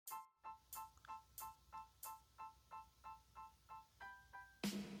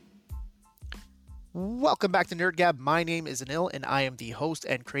Welcome back to NerdGab. My name is Anil, and I am the host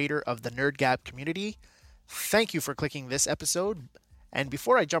and creator of the NerdGab community. Thank you for clicking this episode. And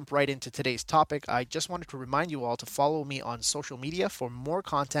before I jump right into today's topic, I just wanted to remind you all to follow me on social media for more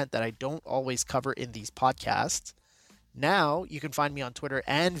content that I don't always cover in these podcasts. Now, you can find me on Twitter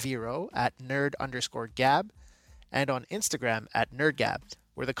and Vero at nerd_gab and on Instagram at nerdgab,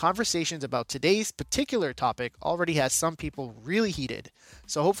 where the conversations about today's particular topic already has some people really heated.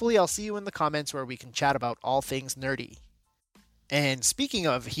 So hopefully I'll see you in the comments where we can chat about all things nerdy. And speaking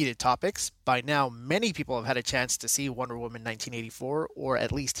of heated topics, by now many people have had a chance to see Wonder Woman 1984, or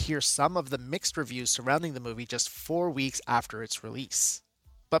at least hear some of the mixed reviews surrounding the movie just 4 weeks after its release.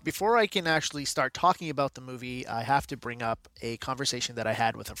 But before I can actually start talking about the movie, I have to bring up a conversation that I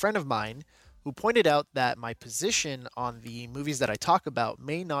had with a friend of mine who pointed out that my position on the movies that I talk about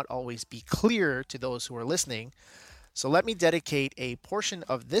may not always be clear to those who are listening. So let me dedicate a portion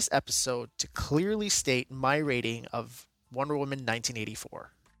of this episode to clearly state my rating of Wonder Woman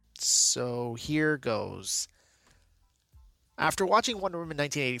 1984. So here goes. After watching Wonder Woman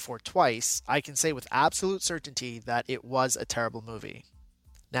 1984 twice, I can say with absolute certainty that it was a terrible movie.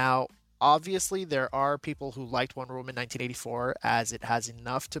 Now, obviously, there are people who liked Wonder Woman 1984 as it has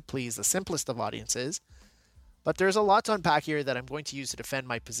enough to please the simplest of audiences, but there's a lot to unpack here that I'm going to use to defend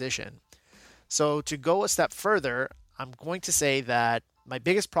my position. So, to go a step further, I'm going to say that my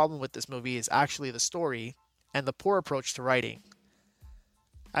biggest problem with this movie is actually the story and the poor approach to writing.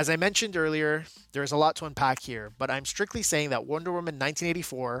 As I mentioned earlier, there's a lot to unpack here, but I'm strictly saying that Wonder Woman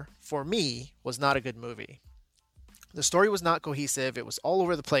 1984, for me, was not a good movie. The story was not cohesive, it was all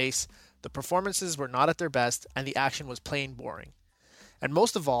over the place, the performances were not at their best, and the action was plain boring. And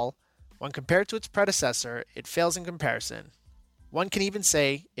most of all, when compared to its predecessor, it fails in comparison. One can even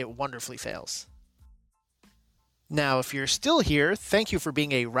say it wonderfully fails. Now, if you're still here, thank you for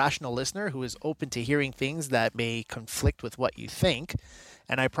being a rational listener who is open to hearing things that may conflict with what you think.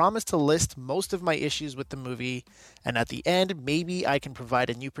 And I promise to list most of my issues with the movie, and at the end, maybe I can provide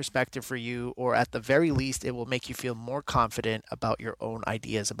a new perspective for you, or at the very least, it will make you feel more confident about your own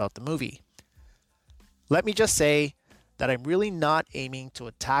ideas about the movie. Let me just say that I'm really not aiming to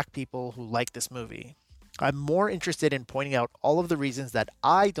attack people who like this movie. I'm more interested in pointing out all of the reasons that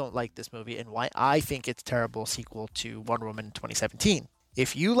I don't like this movie and why I think it's a terrible sequel to Wonder Woman 2017.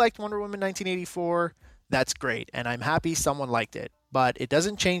 If you liked Wonder Woman 1984, that's great, and I'm happy someone liked it. But it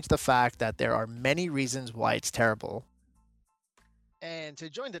doesn't change the fact that there are many reasons why it's terrible. And to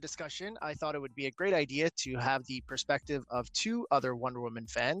join the discussion, I thought it would be a great idea to have the perspective of two other Wonder Woman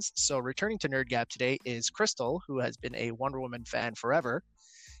fans. So returning to NerdGap today is Crystal, who has been a Wonder Woman fan forever.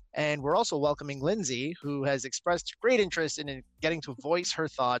 And we're also welcoming Lindsay, who has expressed great interest in getting to voice her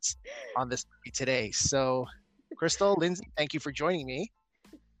thoughts on this movie today. So, Crystal, Lindsay, thank you for joining me.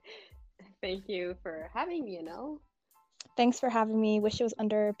 Thank you for having me, Thanks for having me. Wish it was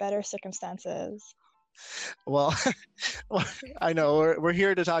under better circumstances. Well, I know we're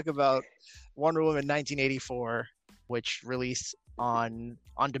here to talk about Wonder Woman 1984, which released on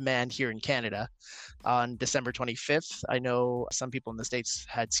demand here in Canada on December 25th. I know some people in the States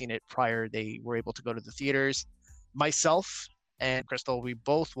had seen it prior. They were able to go to the theaters. Myself and Crystal, we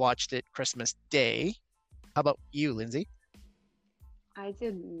both watched it Christmas Day. How about you, Lindsay? I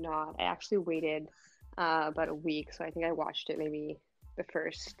did not. I actually waited about a week, so I think I watched it maybe the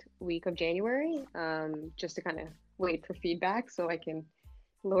first week of January, just to kind of wait for feedback so I can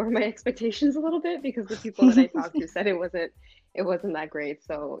lower my expectations a little bit, because the people that I talked to said it wasn't that great.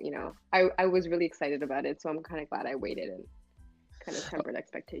 So, I was really excited about it, so I'm kind of glad I waited and kind of tempered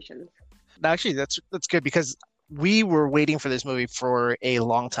expectations. Actually, that's good, because we were waiting for this movie for a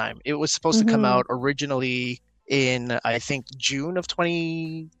long time. It was supposed to come out originally in, I think, June of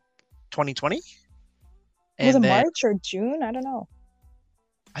 2020. Was it March or June? I don't know.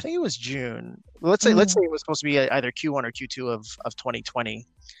 I think it was June. Let's say it was supposed to be either Q1 or Q2 of 2020.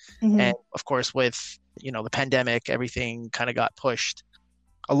 And of course, with the pandemic, everything kind of got pushed.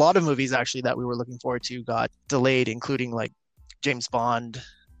 A lot of movies actually that we were looking forward to got delayed, including like James Bond.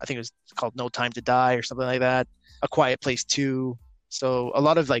 I think it was called No Time to Die or something like that. A Quiet Place 2. So a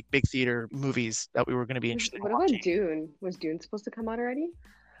lot of like big theater movies that we were going to be interested in watching. What about Dune? Was Dune supposed to come out already?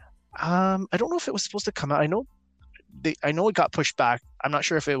 I don't know if it was supposed to come out. I know it got pushed back. I'm not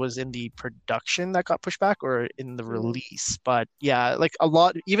sure if it was in the production that got pushed back or in the release. But yeah, like a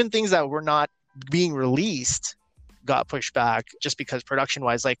lot, even things that were not being released got pushed back just because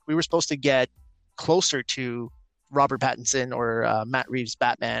production-wise, like we were supposed to get closer to Robert Pattinson or Matt Reeves'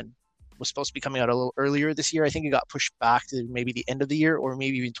 Batman was supposed to be coming out a little earlier this year. I think it got pushed back to maybe the end of the year or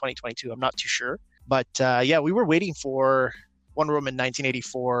maybe even 2022. I'm not too sure. But yeah, we were waiting for Wonder Woman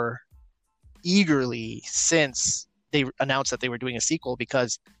 1984 eagerly since they announced that they were doing a sequel,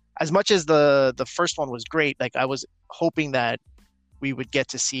 because as much as the first one was great, like I was hoping that we would get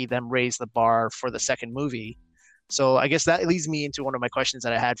to see them raise the bar for the second movie. So I guess that leads me into one of my questions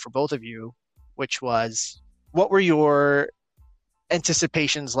that I had for both of you, which was, what were your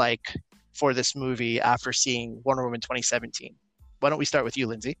anticipations like for this movie after seeing Wonder Woman 2017? Why don't we start with you,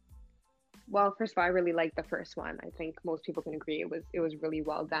 Lindsay? Well, first of all, I really liked the first one. I think most people can agree it was really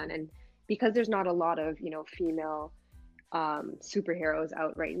well done, and because there's not a lot of female superheroes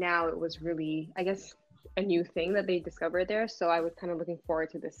out right now, it was really, I guess, a new thing that they discovered there. So I was kind of looking forward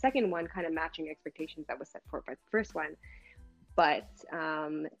to the second one, kind of matching expectations that was set forth by the first one. But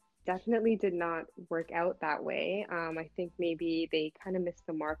definitely did not work out that way. I think maybe they kind of missed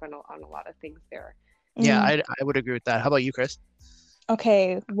the mark on a lot of things there. Yeah, I would agree with that. How about you, Chris?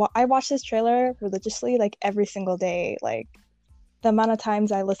 Okay, I watch this trailer religiously, like every single day. Like the amount of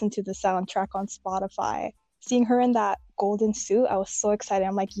times I listen to the soundtrack on Spotify, seeing her in that golden suit, I was so excited.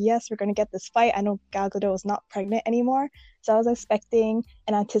 I'm like, yes, we're gonna get this fight. I know Gal Gadot is not pregnant anymore, so I was expecting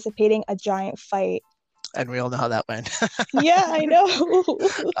and anticipating a giant fight. And we all know how that went. Yeah, I know.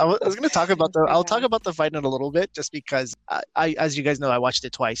 I was going to talk about I'll talk about the fight in a little bit, just because as you guys know, I watched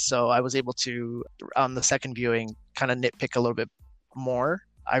it twice, so I was able to, on the second viewing, kind of nitpick a little bit more.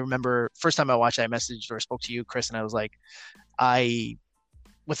 I remember first time I watched it, I messaged or spoke to you, Chris, and I was like,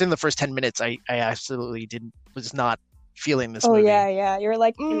 within the first 10 minutes, I absolutely was not feeling this movie. Yeah. You're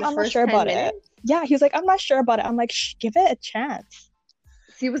like, I'm not sure about it. Yeah, he was like, I'm not sure about it. I'm like, give it a chance.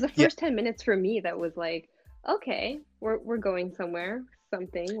 See, it was the first 10 minutes for me that was like, okay, we're going somewhere,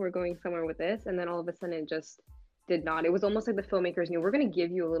 we're going somewhere with this. And then all of a sudden it just did not. It was almost like the filmmakers knew, we're going to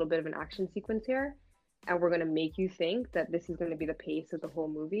give you a little bit of an action sequence here, and we're going to make you think that this is going to be the pace of the whole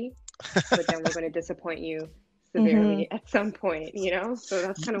movie, but then we're going to disappoint you severely at some point, So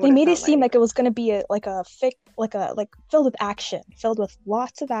that's kind of what they made it seem like it was going to be filled with action, filled with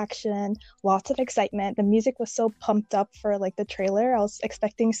lots of action, lots of excitement. The music was so pumped up for like the trailer. I was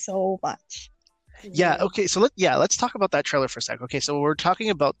expecting so much. Yeah. Okay. So let's talk about that trailer for a sec. Okay. So we're talking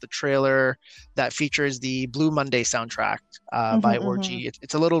about the trailer that features the Blue Monday soundtrack by Orgy.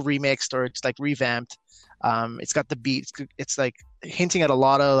 It's a little remixed, or it's like revamped. It's got the beats. It's like hinting at a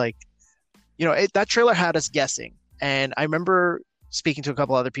lot of like, that trailer had us guessing. And I remember speaking to a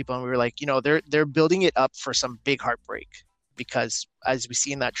couple other people, and we were like, they're building it up for some big heartbreak, because as we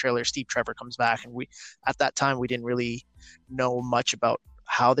see in that trailer, Steve Trevor comes back, and at that time we didn't really know much about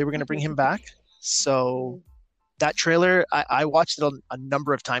how they were going to bring him back. So that trailer, I watched it a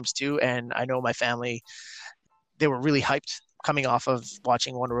number of times too, and I know my family, they were really hyped coming off of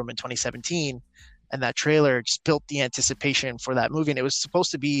watching Wonder Woman 2017, and that trailer just built the anticipation for that movie, and it was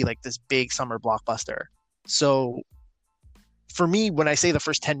supposed to be like this big summer blockbuster. So for me, when I say the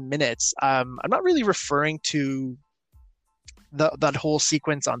first 10 minutes, I'm not really referring to that whole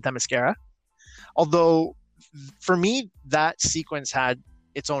sequence on Themyscira, although for me, that sequence had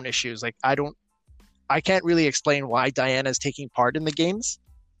its own issues. Like I can't really explain why Diana is taking part in the games.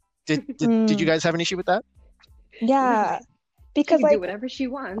 Did you guys have an issue with that? Yeah, because she can do whatever she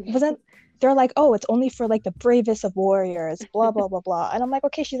wants. They're like, oh, it's only for like the bravest of warriors, blah blah blah blah. And I'm like,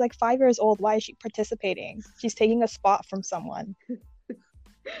 okay, she's like 5 years old. Why is she participating? She's taking a spot from someone.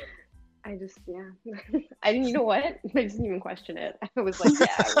 I didn't. You know what? I didn't even question it. I was like,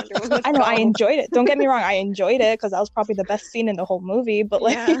 yeah. I know. I enjoyed it. Don't get me wrong. I enjoyed it because that was probably the best scene in the whole movie. But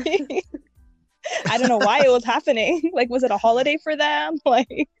like. Yeah. I don't know why it was happening. Like, was it a holiday for them?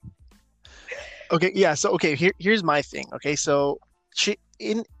 Like, okay, yeah. So, okay, here's my thing. Okay, so she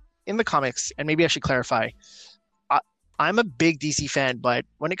in the comics, and maybe I should clarify. I'm a big DC fan, but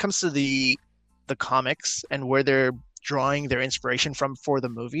when it comes to the comics and where they're drawing their inspiration from for the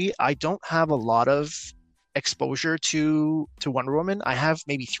movie, I don't have a lot of exposure to Wonder Woman. I have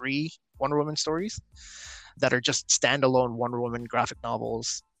maybe 3 Wonder Woman stories that are just standalone Wonder Woman graphic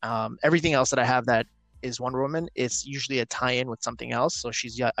novels. Everything else that I have that is Wonder Woman, it's usually a tie-in with something else. So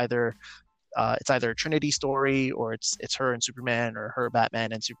she's either it's either a Trinity story, or it's her and Superman, or her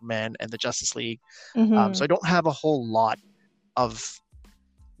Batman and Superman and the Justice League. So I don't have a whole lot of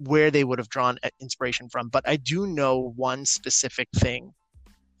where they would have drawn inspiration from, but I do know one specific thing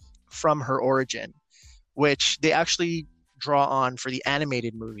from her origin, which they actually draw on for the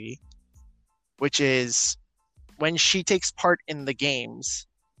animated movie, which is when she takes part in the games.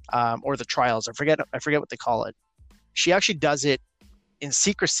 Or the trials, I forget what they call it. She actually does it in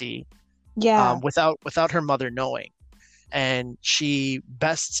secrecy, without her mother knowing, and she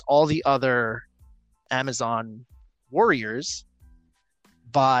bests all the other Amazon warriors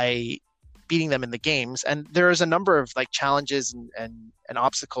by beating them in the games. And there is a number of like challenges and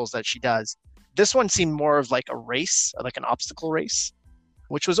obstacles that she does. This one seemed more of like a race, like an obstacle race,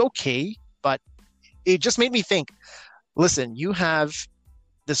 which was okay, but it just made me think, listen, you have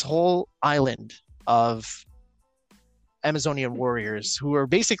this whole island of Amazonian warriors who are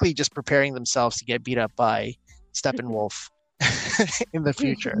basically just preparing themselves to get beat up by Steppenwolf in the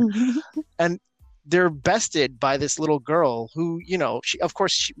future. And they're bested by this little girl who, you know,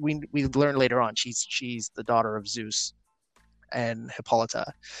 we learn later on she's the daughter of Zeus and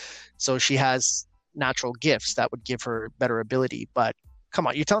Hippolyta. So she has natural gifts that would give her better ability. But come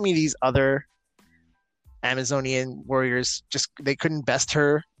on, you're telling me these other Amazonian warriors they couldn't best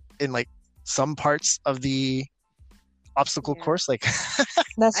her in like some parts of the obstacle course? Like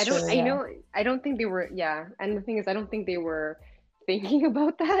That's true. Yeah. I don't think they were, yeah. And the thing is, I don't think they were thinking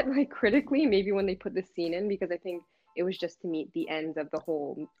about that like critically, maybe when they put the scene in, because I think it was just to meet the ends of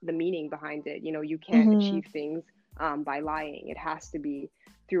the meaning behind it. You know, you can't achieve things by lying. It has to be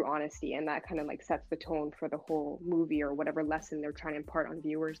through honesty, and that kind of like sets the tone for the whole movie or whatever lesson they're trying to impart on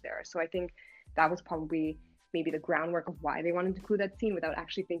viewers there. So I think that was probably maybe the groundwork of why they wanted to include that scene, without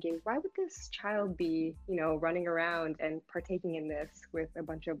actually thinking, why would this child be, you know, running around and partaking in this with a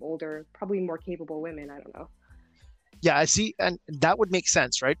bunch of older, probably more capable women? I don't know. Yeah, I see, and that would make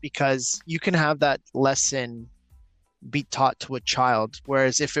sense, right? Because you can have that lesson be taught to a child,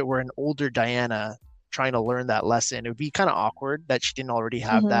 whereas if it were an older Diana trying to learn that lesson, it would be kind of awkward that she didn't already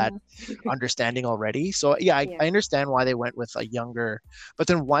have that understanding already. So yeah, I understand why they went with a younger, but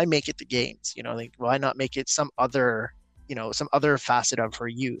then why make it the games? You know, like why not make it some other, you know, some other facet of her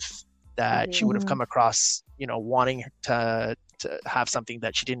youth that she would have come across, you know, wanting to have something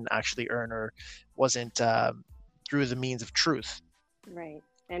that she didn't actually earn or wasn't through the means of truth. Right.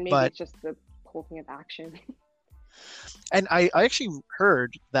 And maybe it's just the whole thing of action. And I actually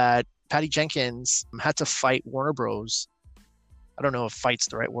heard that Patty Jenkins had to fight Warner Bros. I don't know if fight's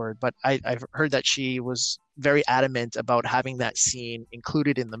the right word, but I've heard that she was very adamant about having that scene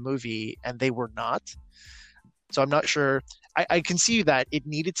included in the movie, and they were not. So I'm not sure. I can see that it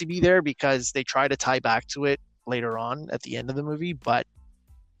needed to be there because they try to tie back to it later on at the end of the movie, but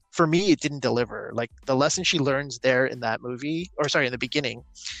for me, it didn't deliver. Like the lesson she learns there in that movie, in the beginning,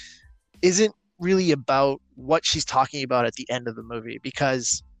 isn't really about what she's talking about at the end of the movie.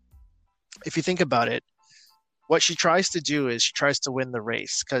 Because if you think about it, what she tries to do is she tries to win the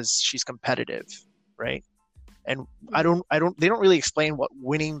race because she's competitive, right? And they don't really explain what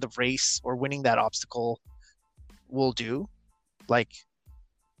winning the race or winning that obstacle will do. Like,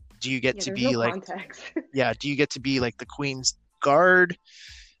 do you get to be like, do you get to be like the Queen's guard?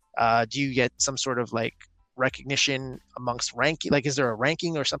 Do you get some sort of like recognition amongst ranking? Like, is there a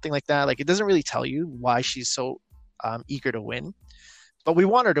ranking or something like that? Like, it doesn't really tell you why she's so eager to win, but we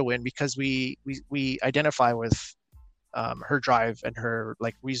want her to win because we identify with her drive and her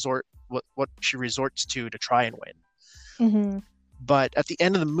like what she resorts to try and win. But at the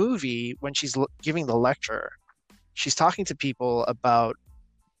end of the movie, when she's giving the lecture, she's talking to people about,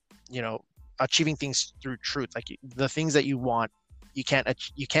 you know, achieving things through truth. Like the things that you want, you can't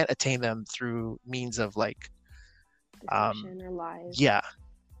attain them through means of like deception or lies. Yeah,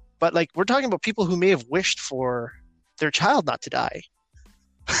 but like we're talking about people who may have wished for their child not to die.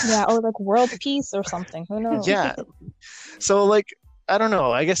 Yeah, or like world peace or something. Who knows? Yeah. So like I don't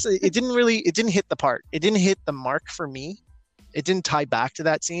know. I guess it didn't hit the part. It didn't hit the mark for me. It didn't tie back to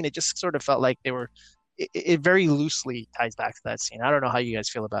that scene. It just sort of felt like they were. It very loosely ties back to that scene. I don't know how you guys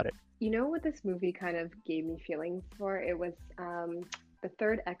feel about it. You know what this movie kind of gave me feelings for? It was the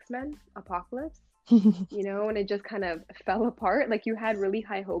third X-Men, Apocalypse. You know, and it just kind of fell apart. Like you had really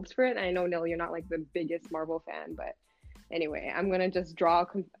high hopes for it. And I know, Nil, you're not like the biggest Marvel fan, but anyway, I'm gonna just draw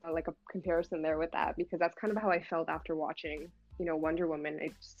a comparison there with that, because that's kind of how I felt after watching, you know, Wonder Woman.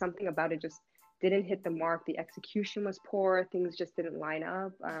 It's something about it just didn't hit the mark. The execution was poor. Things just didn't line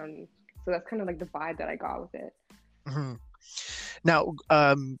up. So that's kind of like the vibe that I got with it. Mm-hmm. Now,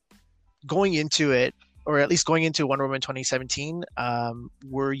 going into it, or at least going into Wonder Woman 2017,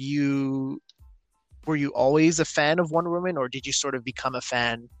 were you always a fan of Wonder Woman, or did you sort of become a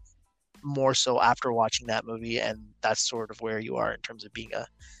fan more so after watching that movie, and that's sort of where you are in terms of being a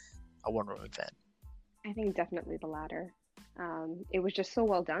Wonder Woman fan? I think definitely the latter. It was just so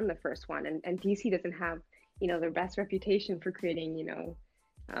well done, the first one, and DC doesn't have, you know, their best reputation for creating, you know,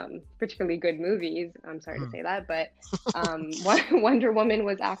 particularly good movies. I'm sorry to say that, but Wonder Woman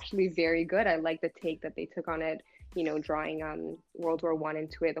was actually very good. I like the take that they took on it, you know, drawing World War I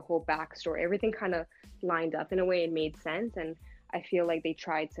into it, the whole backstory, everything kind of lined up in a way and made sense. And I feel like they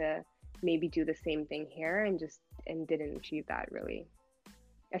tried to maybe do the same thing here and didn't achieve that really,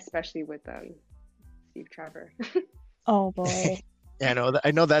 especially with Steve Trevor. Oh boy. Yeah,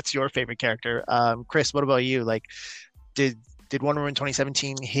 I know that's your favorite character. Chris, what about you? Like, did did Wonder Woman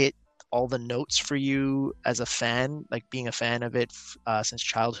 2017 hit all the notes for you as a fan, like being a fan of it since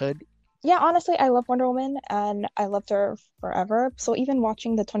childhood? Yeah, honestly, I love Wonder Woman and I loved her forever. So even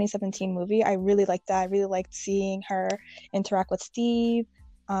watching the 2017 movie, I really liked that. I really liked seeing her interact with Steve,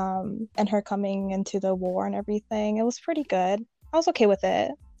 and her coming into the war and everything. It was pretty good. I was okay with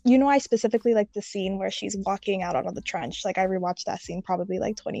it. I specifically like the scene where she's walking out of the trench. Like I rewatch that scene probably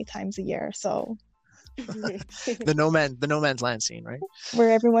like 20 times a year. So The no man's land scene, right? where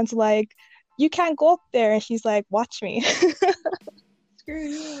everyone's like, "You can't go up there," and she's like, "Watch me." Screw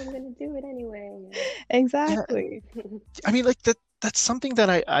you, I'm gonna do it anyway. Yeah, Exactly. I mean, like that's something that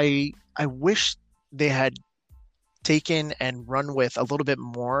I wish they had taken and run with a little bit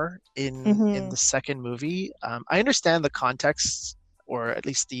more in Hmm. the second movie. I understand the context, or at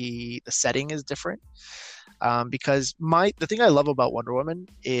least the setting is different. Because the thing I love about Wonder Woman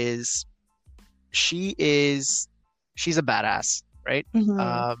is she is she's a badass, right? Hmm.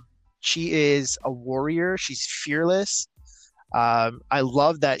 Um, she is a warrior. She's fearless. I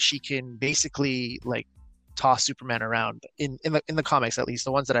love that she can basically like toss Superman around in the comics, at least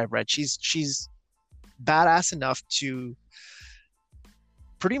the ones that I've read. She's badass enough to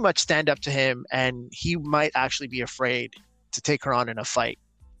pretty much stand up to him, and he might actually be afraid to take her on in a fight,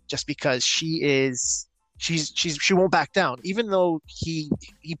 just because she won't back down, even though he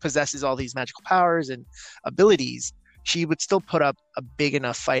possesses all these magical powers and abilities. She would still put up a big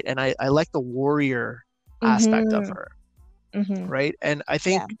enough fight, and I like the warrior aspect of Hmm. her, Hmm. right? And I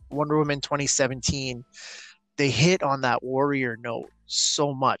think Yeah. Wonder Woman 2017, they hit on that warrior note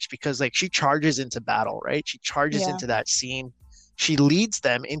so much because like she charges into battle, right? She charges Yeah. into that scene. She leads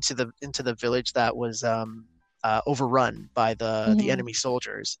them into the village that was overrun by the Hmm. enemy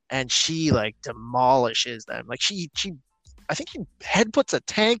soldiers, and she like demolishes them. Like she I think she head puts a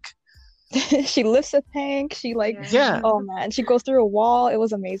tank. She lifts a tank. She like, Yeah. Yeah. oh man, she goes through a wall. It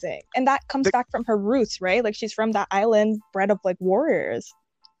was amazing. And that comes The, back from her roots, right? Like she's from that island bred of like warriors,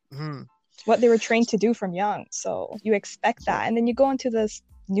 mhm. what they were trained to do from young. So you expect that. And then you go into this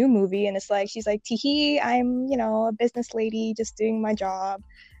new movie and it's like she's like, "Teehee, I'm, a business lady just doing my job."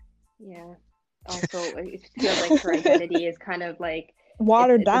 Yeah. Also, it feels like her identity is kind of like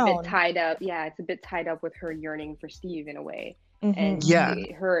Watered it's a bit down. tied up. Yeah, it's a bit tied up with her yearning for Steve in a way, Hmm. and Yeah.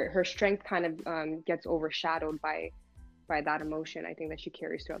 Hmm. her strength kind of gets overshadowed by that emotion. I think that she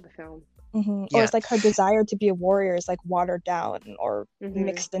carries throughout the film. Hmm. Or Yeah. it's like her desire to be a warrior is like watered down or Hmm.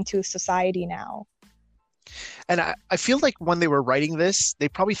 mixed into society now. And I feel like when they were writing this, they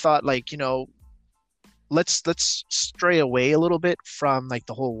probably thought like, let's stray away a little bit from like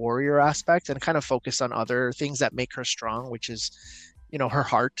the whole warrior aspect and kind of focus on other things that make her strong, which is, her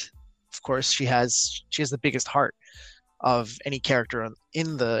heart. Of course, she has the biggest heart of any character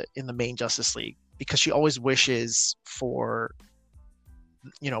in the main Justice League, because she always wishes for,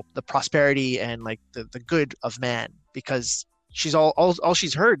 the prosperity and like the good of man, because she's all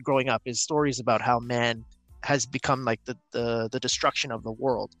she's heard growing up is stories about how man has become like the destruction of the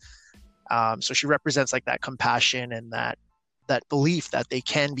world. So she represents like that compassion and that belief that they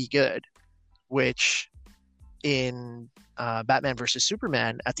can be good, which in Batman versus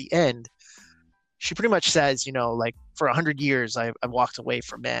Superman at the end, she pretty much says, like for 100 years I walked away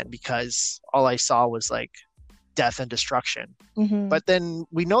from man because all I saw was like death and destruction. Hmm. But then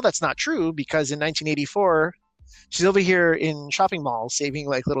we know that's not true, because in 1984 she's over here in shopping malls saving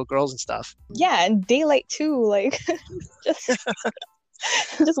like little girls and stuff. Yeah, and daylight too, like just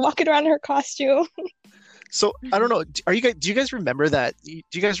just walking around in her costume. So I don't know. Do you guys remember that? Do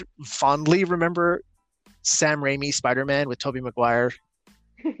you guys fondly remember Sam Raimi Spider-Man with Tobey Maguire?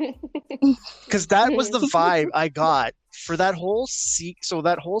 Because that was the vibe I got for that whole so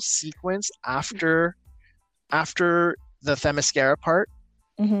that whole sequence after the Themyscira part,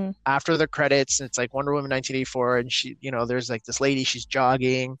 Hmm. after the credits, and it's like Wonder Woman 1984, and she, there's like this lady, she's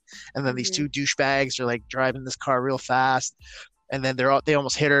jogging, and then these Hmm. two douchebags are like driving this car real fast, and then they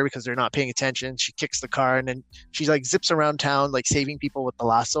almost hit her because they're not paying attention. She kicks the car, and then she like zips around town like saving people with the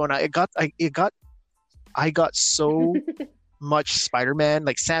lasso, and I got so much Spider-Man,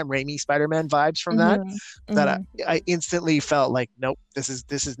 like Sam Raimi Spider-Man vibes from that, Hmm. that Hmm. I instantly felt like, nope, this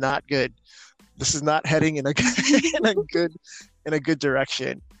is not good. This is not heading in a in a good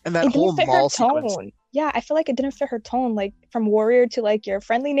direction. And that It didn't whole fit her mall sequence, tone. Yeah, I feel like it didn't fit her tone, like from warrior to like your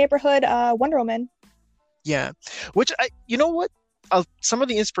friendly neighborhood Wonder Woman. yeah. Which you know what? Some of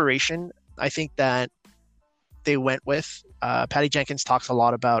the inspiration I think that they went with. Patty Jenkins talks a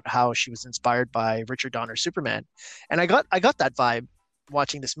lot about how she was inspired by Richard Donner's Superman, and I got that vibe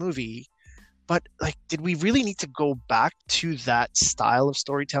watching this movie. But like, did we really need to go back to that style of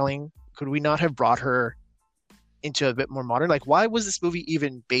storytelling? Could we not have brought her into a bit more modern? Like, why was this movie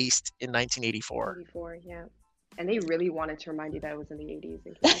even based in 1984? 84, yeah. And they really wanted to remind you that it was in the 80s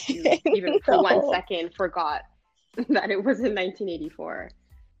in case you even for 1 second forgot that it was in 1984.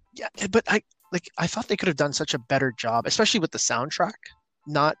 Yeah, but I thought they could have done such a better job, especially with the soundtrack.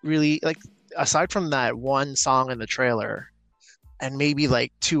 Not really, like, aside from that one song in the trailer and maybe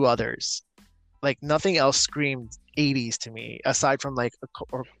like two others, like nothing else screamed 80s to me aside from like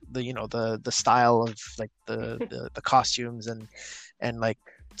or the style of like the costumes and like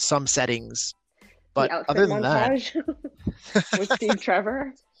some settings. But the outfit other than montage with Steve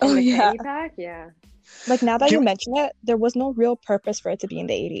Trevor Oh, in the yeah. fanny pack, yeah. Like, now that Can- you mention it, there was no real purpose for it to be in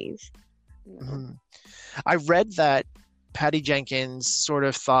the 80s. No. Mhm. I read that Patty Jenkins sort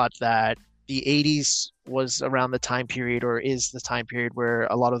of thought that the 80s was around the time period, or is the time period, where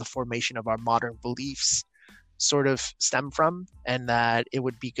a lot of the formation of our modern beliefs sort of stem from, and that it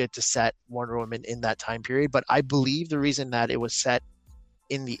would be good to set Wonder Woman in that time period. But I believe the reason that it was set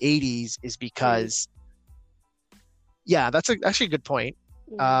in the 80s is because, yeah, that's actually a good point.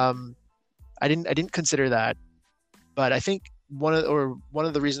 Yeah. I didn't consider that, but I think one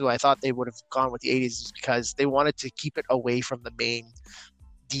of the reasons why I thought they would have gone with the 80s is because they wanted to keep it away from the main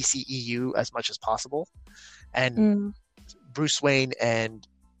DCEU as much as possible, and Mm. Bruce Wayne and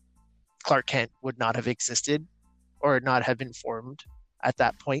Clark Kent would not have existed or not have been formed at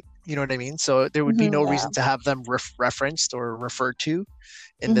that point. You know what I mean? So there would be no Yeah. reason to have them referenced or referred to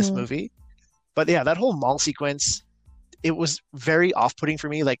in this Mhm. movie. But yeah, that whole mall sequence, it was very off-putting for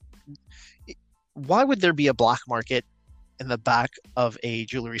me. Like, why would there be a black market in the back of a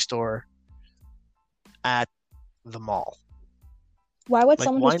jewelry store at the mall? Why would Like,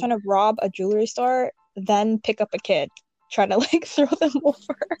 someone why- who's trying to rob a jewelry store then pick up a kid, try to like throw them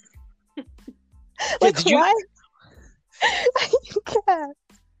over? Like, did you- why?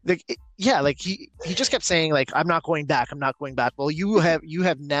 Yeah. Like, like he just kept saying like, I'm not going back. Well, you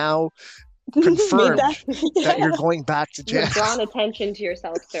have now Made confirmed that- that you're yeah. going back to jail. You've drawn attention to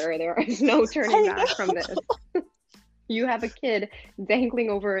yourself, sir. There is no turning I back from know. this. You have a kid dangling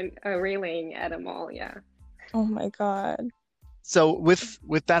over a railing at a mall, yeah. Oh my god. So with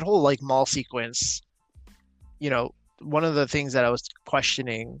that whole like mall sequence, one of the things that I was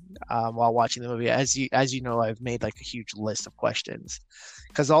questioning while watching the movie, as you know, I've made like a huge list of questions,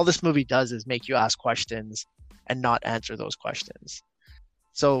 because all this movie does is make you ask questions and not answer those questions.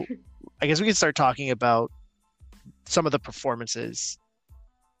 So I guess we can start talking about some of the performances.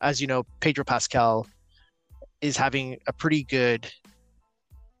 As you know, Pedro Pascal is having a pretty good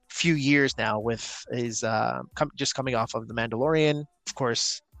few years now with his just coming off of The Mandalorian, of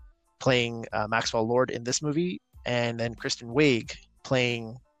course, playing Maxwell Lord in this movie, and then Kristen Wiig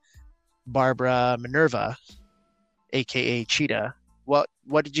playing Barbara Minerva, aka Cheetah. What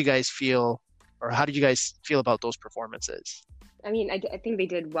did you guys feel, or how did you guys feel about those performances? I mean, I think they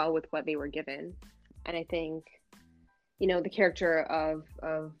did well with what they were given. And I think, the character of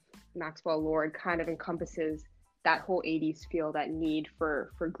Maxwell Lord kind of encompasses that whole 80s feel, that need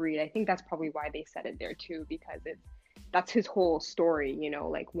for greed. I think that's probably why they said it there too, because that's his whole story,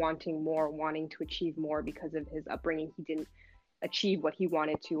 like wanting more, wanting to achieve more because of his upbringing. He didn't achieve what he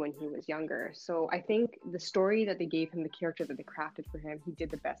wanted to when he was younger. So I think the story that they gave him, the character that they crafted for him, he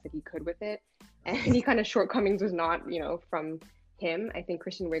did the best that he could with it. And any kind of shortcomings was not, from him. I think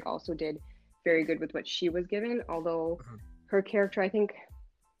Kristen Wiig also did very good with what she was given, although her character, I think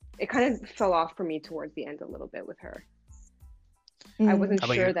it kind of fell off for me towards the end a little bit with her. I Mm. wasn't How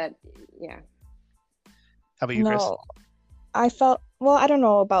about sure you? that, yeah. How about you, Chris? No, I felt, well, I don't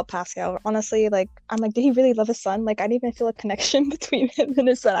know about Pascal. Honestly, like, I'm like, did he really love his son? Like, I didn't even feel a connection between him and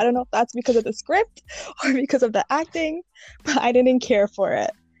his son. I don't know if that's because of the script or because of the acting, but I didn't care for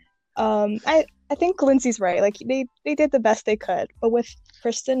it. I think Lindsay's right. Like, they did the best they could. But with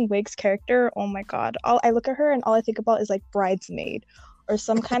Kristen Wiig's character, oh my God. I look at her and all I think about is like Bridesmaid or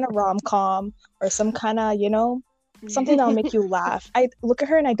some kind of rom-com or some kind of, something that'll make you laugh. I look at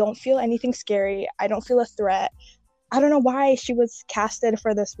her and I don't feel anything scary. I don't feel a threat. I don't know why she was casted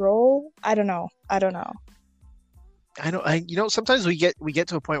for this role. I don't know. Sometimes we get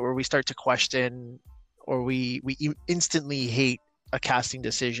to a point where we start to question, or we instantly hate a casting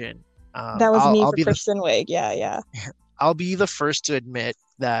decision. That was me I'll for be Kristen Wiig. Yeah. I'll be the first to admit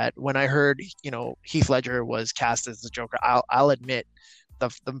that when I heard, Heath Ledger was cast as the Joker, I'll admit the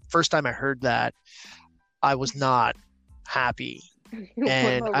first time I heard that, I was not happy. And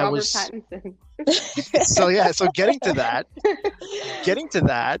What about I Robert was- Pattinson? So getting to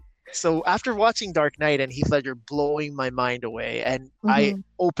that, So after watching Dark Knight and Heath Ledger blowing my mind away, and I Mhm.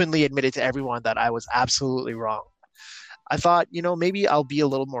 openly admitted to everyone that I was absolutely wrong. I thought, maybe I'll be a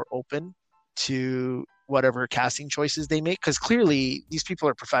little more open to whatever casting choices they make, because clearly these people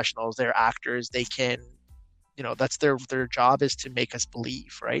are professionals, they're actors, they can, that's their job is to make us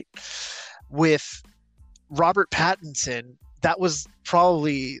believe, right? With Robert Pattinson, that was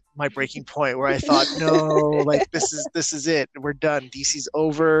probably my breaking point where I thought, no, like this is it. We're done. DC's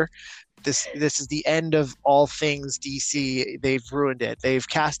over. This is the end of all things DC. They've ruined it. They've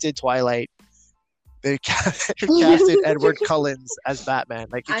casted Twilight. They've casted Edward Cullen as Batman.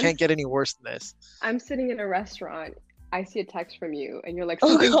 Like, you I'm can't get any worse than this. I'm sitting in a restaurant. I see a text from you, and you're like, Oh,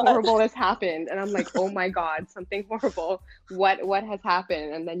 something God. horrible has happened, and I'm like, oh my God, something horrible. What has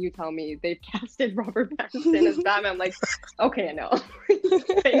happened? And then you tell me they've casted Robert Pattinson as Batman. I'm like, okay, no,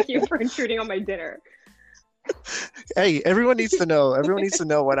 thank you for intruding on my dinner. Hey, everyone needs to know. Everyone needs to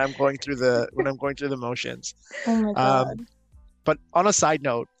know when I'm going through the motions. Oh my God. But on a side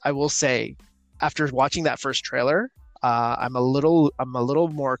note, I will say, after watching that first trailer, I'm a little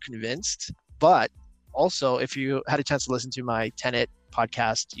more convinced. But also, if you had a chance to listen to my Tenet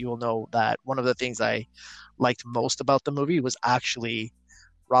podcast, you will know that one of the things I liked most about the movie was actually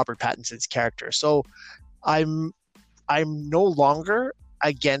Robert Pattinson's character. So I'm no longer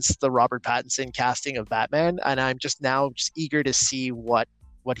against the Robert Pattinson casting of Batman, and I'm just eager to see what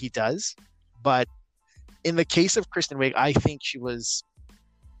he does. But in the case of Kristen Wiig, I think she was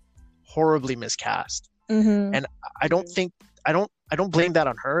horribly miscast. Mhm. And I don't blame that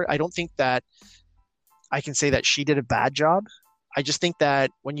on her. I don't think that I can say that she did a bad job. I just think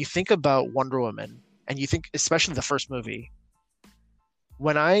that when you think about Wonder Woman, and you think, especially the first movie,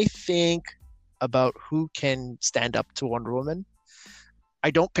 when I think about who can stand up to Wonder Woman,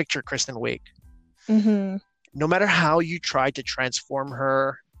 I don't picture Kristen Wiig. Mhm. No matter how you try to transform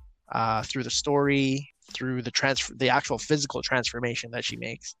her through the story, through the actual physical transformation that she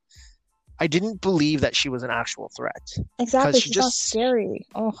makes, I didn't believe that she was an actual threat. Exactly. she She's not just- scary.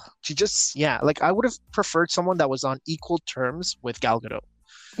 Oh. She just, yeah, like I would have preferred someone that was on equal terms with Gal Gadot.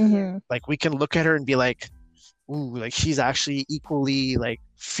 Mhm. Like, we can look at her and be like, ooh, like she's actually equally like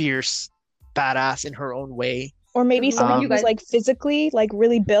fierce, badass in her own way. Or maybe Who someone you who's guys- like physically like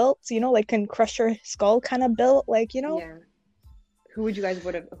really built, like can crush her skull kind of built, like, Yeah. Who would you have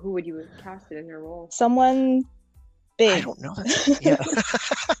casted in her role? someone big. I don't know that. Yeah.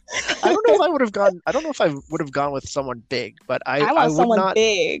 I don't know if I would have gone with someone big, but I I want would someone not.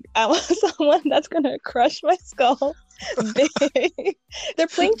 big. I want someone that's gonna crush my skull. Big. They're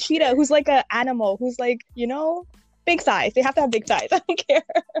playing Cheetah, who's like an animal, who's like, big size. They have to have big size. I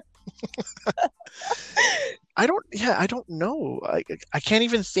don't care. I don't know. I can't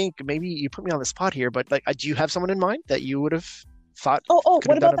even think. Maybe you put me on the spot here, but like, do you have someone in mind that you would have thought? Oh, could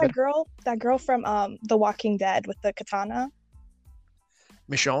what have done about a that girl? That girl from The Walking Dead with the katana?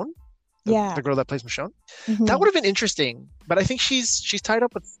 Michonne? Yeah. The girl that plays Michonne? Mhm. That would have been interesting, but I think she's tied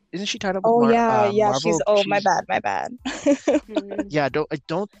up with. Isn't she tied up with? Oh yeah, Marvel? she's. Oh, my bad. Mhm. Yeah, I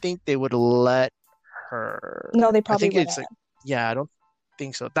don't think they would let her. No, they I probably think it's wouldn't. yeah, I don't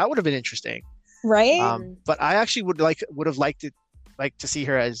think so. That would have been interesting. Right? But I actually would have liked to see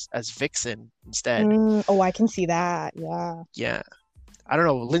her as Vixen instead. Oh, I can see that. Yeah. Yeah, I don't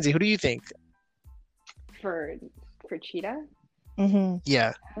know, Lindsay. Who do you think? For Cheetah? Mm-hmm.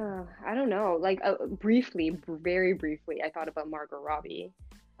 Yeah, I don't know. Like, very briefly, I thought about Margot Robbie.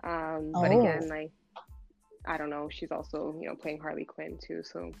 But again, like, I don't know. She's also, playing Harley Quinn too,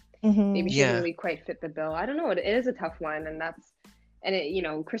 so Mm-hmm. maybe she Yeah. doesn't really quite fit the bill. I don't know. It is a tough one, and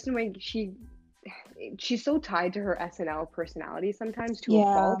Kristen Wiig, she's so tied to her SNL personality sometimes to a Yeah.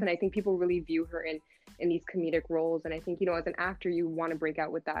 fault, and I think people really view her in these comedic roles, and I think as an actor you want to break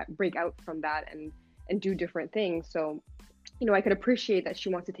out from that and do different things. So I could appreciate that she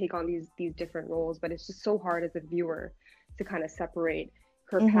wants to take on these different roles, but it's just so hard as a viewer to kind of separate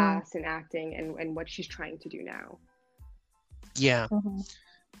her Mhm. past in acting and what she's trying to do now. yeah, Mm-hmm.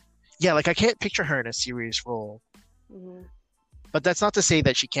 yeah. Like, I can't picture her in a serious role, Mhm. but that's not to say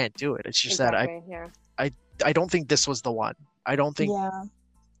that she can't do it. It's just that Exactly, yeah. I don't think this was the one. I don't think Yeah.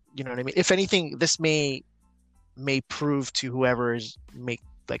 you know what I mean. If anything, this may prove to whoever is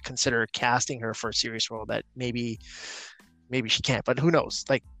consider casting her for a serious role that maybe she can't. But who knows?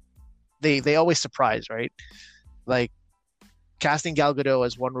 Like, they always surprise, right? Like, casting Gal Gadot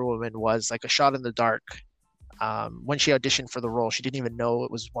as Wonder Woman was like a shot in the dark. When she auditioned for the role, she didn't even know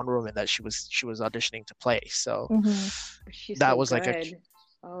it was Wonder Woman that she was auditioning to play. So Mm-hmm. She's that so was good. like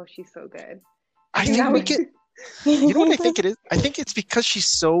Oh, she's so good. I think think that we was- get. You know what I think it is? I think it's because she's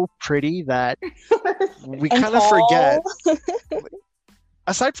so pretty that we And kind of forget. tall.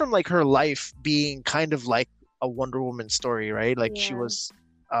 aside from like her life being kind of like a Wonder Woman story, right? Like she Yeah. was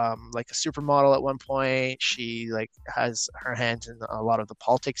like a supermodel at one point. She like has her hands in a lot of the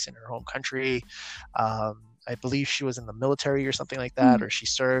politics in her home country. I believe she was in the military or something like that, or she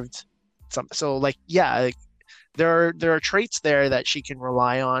served some. So like yeah, like, there are traits there that she can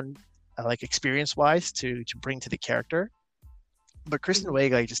rely on, like experience wise, to bring to the character. But Kristen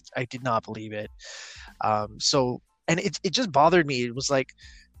Wiig, I did not believe it. So and it just bothered me. It was like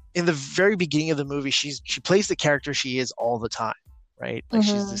in the very beginning of the movie, she plays the character she is all the time, right? Like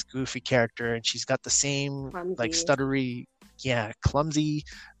she's this goofy character, and she's got the same like Clumsy. stuttery, yeah, clumsy.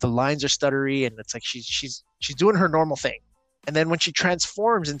 The lines are stuttery, and it's like she's doing her normal thing. And then when she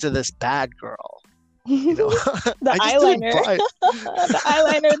transforms into this bad girl, you know, The I just didn't eyeliner. buy it. The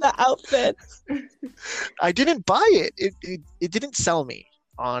eyeliner, the outfits. I didn't buy it. It didn't sell me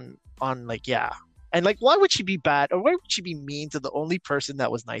on like yeah. And like, why would she be bad, or why would she be mean to the only person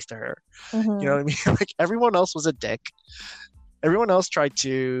that was nice to her? You know what I mean? Like everyone else was a dick. Everyone else tried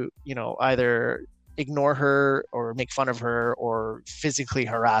to, you know, either ignore her or make fun of her or physically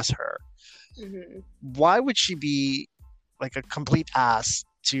harass her. Hmm. Why would she be like a complete ass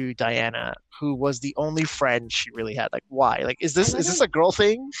to Diana, who was the only friend she really had? Like, why? Like, is And I this don't, a girl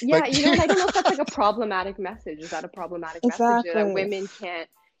thing? yeah, Like, you know, and I don't know if that's like a problematic message. Is that a problematic message that Exactly. women can't,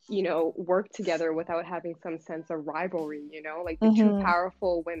 you know, work together without having some sense of rivalry, you know? Like the two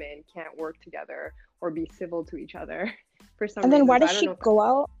powerful women can't work together or be civil to each other for some And then reason. why So did I don't she know if, go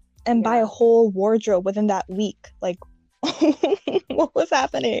out and buy yeah. a whole wardrobe within that week? Like, what was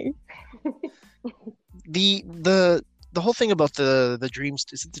happening? the whole thing about the dreams,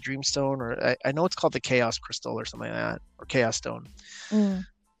 is it the Dreamstone, or I know it's called the Chaos Crystal or something like that, or Chaos Stone,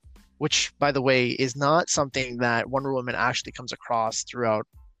 which by the way is not something that Wonder Woman actually comes across throughout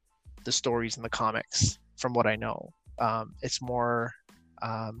the stories in the comics, from what I know. It's more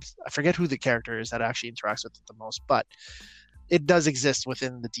I forget who the character is that actually interacts with it the most, but it does exist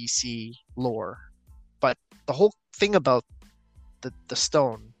within the DC lore. But the whole thing about the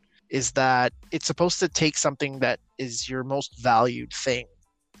stone is that it's supposed to take something that is your most valued thing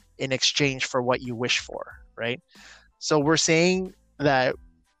in exchange for what you wish for, right? So we're saying that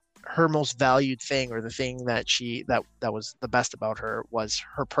her most valued thing, or the thing that that was the best about her, was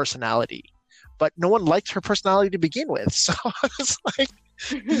her personality. But no one liked her personality to begin with. So it's like,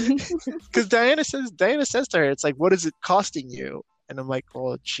 because Diana says to her, it's like, what is it costing you? And I'm like,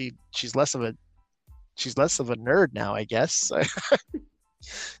 well, she's less of a nerd now, I guess.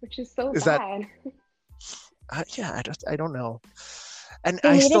 Which is so Is that bad. yeah, I don't know. And They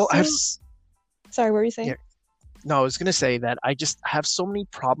I made still it I have seem... Sorry, what were you saying? yeah, no, I was gonna say that I just have so many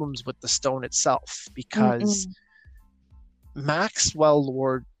problems with the stone itself, because Maxwell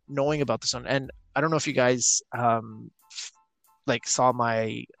Lord knowing about the stone, and I don't know if you guys like saw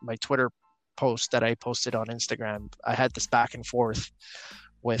my Twitter post that I posted on Instagram. I had this back and forth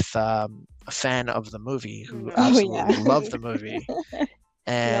with a fan of the movie who No. absolutely yeah. loved the movie,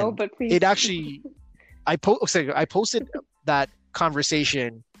 and No, but please. it actually I posted that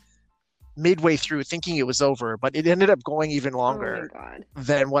conversation midway through thinking it was over, but it ended up going even Oh my longer God.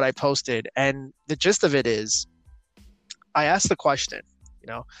 than what I posted. And the gist of it is, I asked the question, you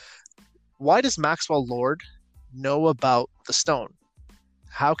know, why does Maxwell Lord know about the stone?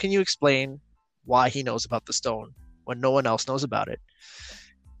 How can you explain why he knows about the stone when no one else knows about it?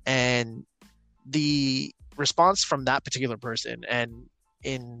 And the response from that particular person, and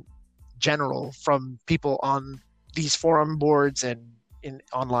in general from people on these forum boards and in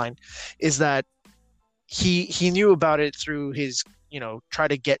online, is that he knew about it through his, you know, try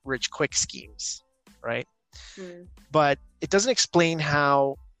to get rich quick schemes, right? But it doesn't explain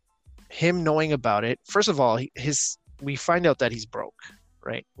how him knowing about it, first of all, we find out that he's broke,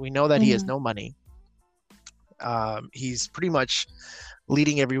 right? We know that he has no money. He's pretty much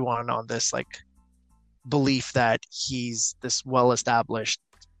leading everyone on this like belief that he's this well-established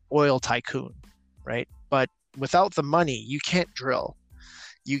oil tycoon, right? But without the money, you can't drill,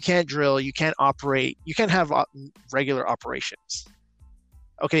 you can't operate, you can't have regular operations.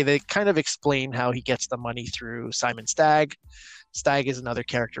 Okay, they kind of explain how he gets the money through Simon Stagg. Stagg is another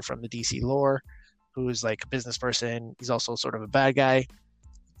character from the DC lore who's like a business person. He's also sort of a bad guy.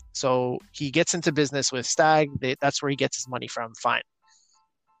 So he gets into business with Stagg. That's where he gets his money from. Fine.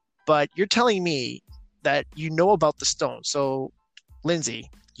 But you're telling me that you know about the stone. So, Lindsay,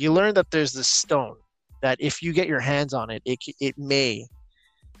 you learned that there's this stone that if you get your hands on it, it may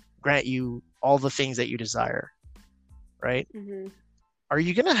grant you all the things that you desire, right? Mm-hmm. Are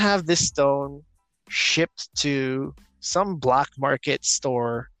you going to have this stone shipped to some black market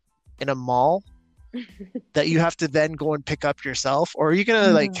store in a mall that you have to then go and pick up yourself, or are you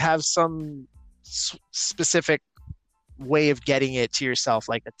gonna like Mhm. have some specific way of getting it to yourself,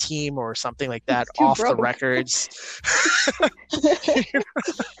 like a team or something like that, He's too off the broke. records?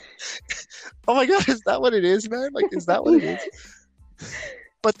 Oh my God, is that what it is, man? Like, is that what it is?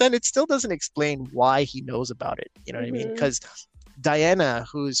 But then it still doesn't explain why he knows about it. You know what I mean? Mhm. Because Diana,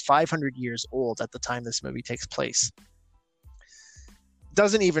 who's 500 years old at the time this movie takes place,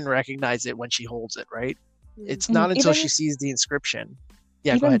 doesn't even recognize it when she holds it, right? It's Mhm. not until Even she sees the inscription.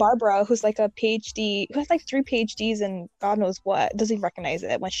 Yeah, go even ahead. Barbara, who's like a PhD, who has like 3 PhDs and God knows what, doesn't even recognize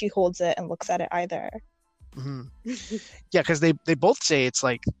it when she holds it and looks at it either. Hmm. Yeah, because they both say it's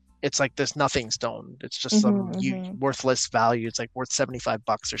like this nothing stone. It's just some Mhm. worthless value. It's like worth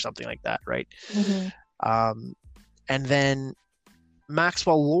 $75 or something like that, right? Mhm. And then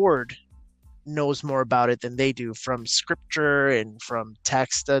Maxwell Lord knows more about it than they do from scripture and from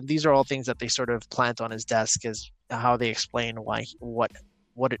text. These are all things that they sort of plant on his desk as how they explain why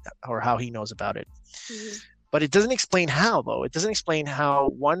or how he knows about it. Mhm. But it doesn't explain how, though. It doesn't explain how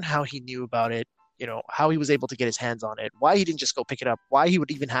he knew about it, how he was able to get his hands on it, why he didn't just go pick it up, why he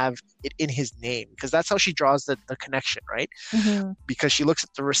would even have it in his name, because that's how she draws the connection, right? Mhm. Because she looks at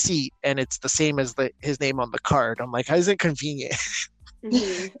the receipt and it's the same as his name on the card. I'm like, how is it convenient?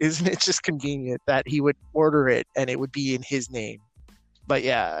 Mhm. Isn't it just convenient that he would order it and it would be in his name? But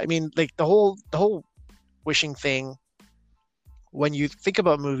yeah, I mean, like the whole wishing thing, when you think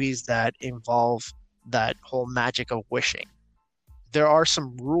about movies that involve that whole magic of wishing, there are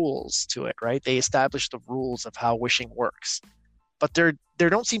some rules to it, right? They establish the rules of how wishing works. But there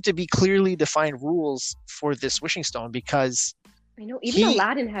don't seem to be clearly defined rules for this wishing stone, because I know. Even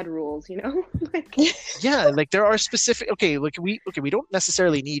Aladdin had rules, like. yeah, like there are specific, we don't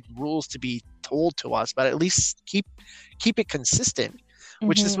necessarily need rules to be told to us, but at least keep it consistent,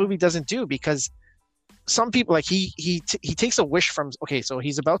 which this Mhm. movie doesn't do, because some people, like he takes a wish from, so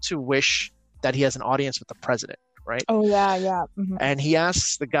he's about to wish that he has an audience with the president, right? Oh yeah. Mhm. And he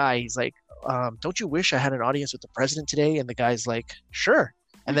asks the guy, he's like, don't you wish I had an audience with the president today? And the guy's like, sure.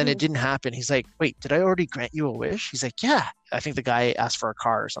 And then it didn't happen. He's like, wait, did I already grant you a wish? He's like, yeah. I think the guy asked for a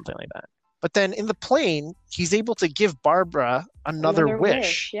car or something like that. But then in the plane, he's able to give Barbara another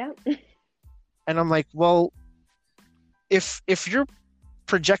wish. Yeah. And I'm like, well, if you're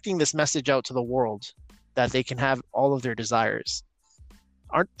projecting this message out to the world that they can have all of their desires,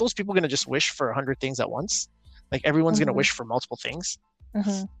 aren't those people going to just wish for 100 things at once? Like everyone's going to Mhm. wish for multiple things.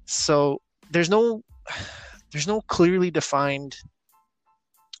 Mhm. So there's no clearly defined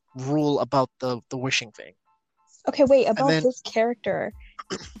rule about the wishing thing. Okay, wait, about then- his character.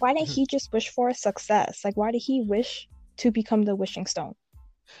 Why didn't he just wish for a success? Like, why did he wish to become the wishing stone?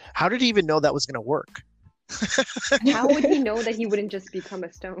 How did he even know that was going to work? How would he know that he wouldn't just become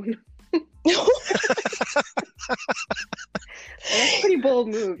a stone? That's a pretty bold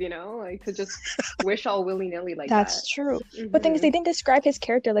move, like to just wish all willy-nilly like that. That's true. But thing is, they didn't describe his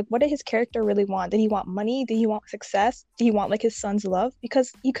character. Like, what did his character really want? Did he want money? Did he want success? Did he want like his son's love?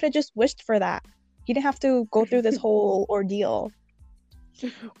 Because he could have just wished for that. He didn't have to go through this whole ordeal.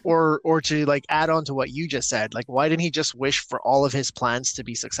 Or to like add on to what you just said, like why didn't he just wish for all of his plans to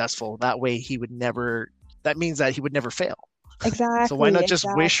be successful? That way he would never. That means that he would never fail. Exactly. So why not just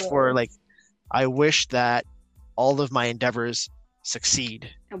wish for, like, I wish that all of my endeavors succeed.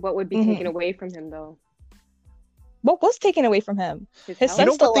 And what would be taken away from him, though? What was taken away from him? His His health? You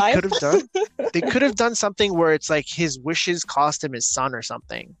know son's still what they alive. could have done? They could have done something where it's like his wishes cost him his son or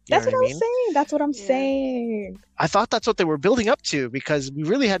something. You That's know what what I I'm mean? saying. That's what I'm Yeah. saying. I thought that's what they were building up to, because we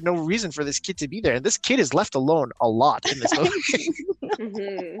really had no reason for this kid to be there. And this kid is left alone a lot in this movie.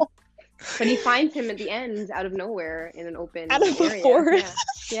 Mhm. But he finds him at the end, out of nowhere, in an open Out of the area. forest.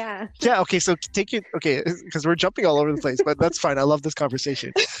 Yeah. Yeah, okay, so take it, because we're jumping all over the place, but that's fine. I love this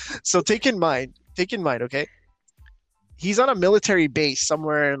conversation. So take in mind, okay? He's on a military base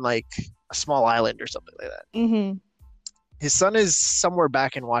somewhere in like a small island or something like that. Mm-hmm. His son is somewhere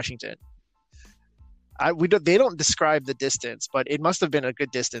back in Washington. They don't describe the distance, but it must have been a good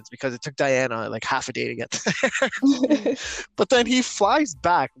distance because it took Diana like half a day to get there. But then he flies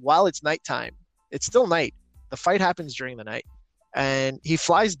back while it's nighttime. It's still night. The fight happens during the night, and he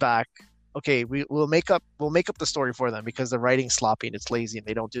flies back. Okay, we'll make up the story for them because the writing's sloppy and it's lazy and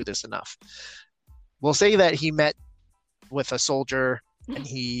they don't do this enough. We'll say that he met with a soldier and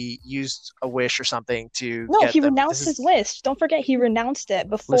he used a wish or something to No, get he them. renounced his wish. Don't forget, he renounced it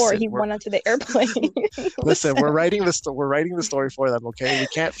before Listen, he went onto the airplane. Listen, we're writing the story for them. Okay, we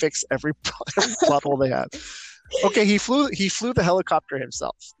can't fix every plot hole they have. Okay, he flew the helicopter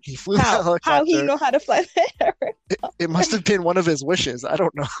himself. He flew the How he helicopter. know how to fly the It must have been one of his wishes. I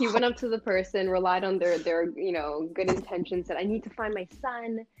don't know. He went up to the person, relied on their good intentions, said, "I need to find my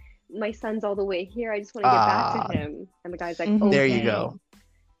son. My son's all the way here. I just want to get back Ah, to him." And the guy's like, Mhm. there you "Okay." go.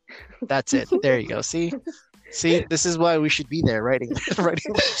 That's it. There you go. See, this is why we should be there writing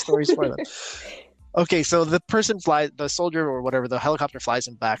writing stories for them. Okay, so the soldier or whatever, the helicopter flies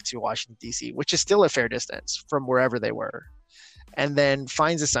him back to Washington, D.C., which is still a fair distance from wherever they were, and then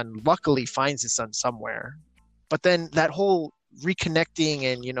finds his son, luckily finds his son somewhere. But then that whole reconnecting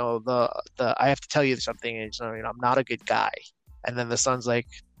and, the I have to tell you something, and, I'm not a good guy. And then the son's like,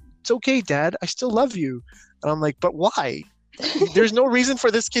 it's okay, Dad, I still love you. And I'm like, but why? There's no reason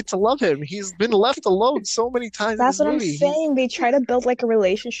for this kid to love him. He's been left alone so many times in That's this what I'm movie. saying. They try to build like a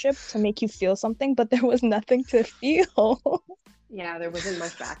relationship to make you feel something, but there was nothing to feel. Yeah, there wasn't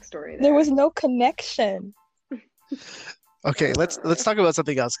much backstory there. There was no connection. Okay, let's talk about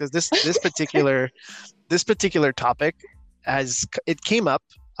something else, because this particular topic it came up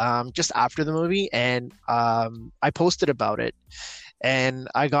just after the movie, and I posted about it, and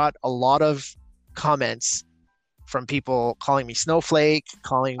I got a lot of comments from people calling me snowflake,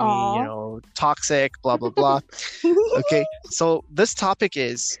 calling me, Aw. toxic, blah blah blah. Okay, so this topic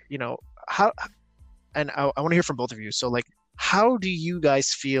is, how, and I want to hear from both of you. So, like, how do you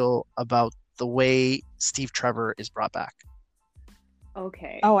guys feel about the way Steve Trevor is brought back?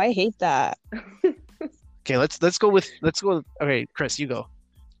 Okay. Oh, I hate that. Okay, let's go. Okay, Chris, you go.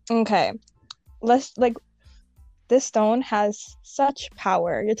 Okay. This stone has such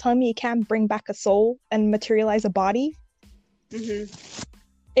power. You're telling me it can't bring back a soul and materialize a body? hmm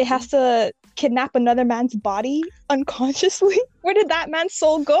It has to kidnap another man's body unconsciously? Where did that man's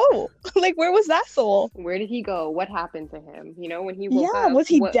soul go? Like, where was that soul? Where did he go? What happened to him? When he woke Yeah, up, was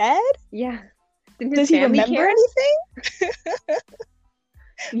he dead? Yeah. Didn't Does his he family remember care? anything?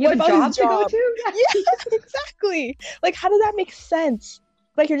 You have a What about job his to go job? to? Yeah, exactly. Like, how does that make sense?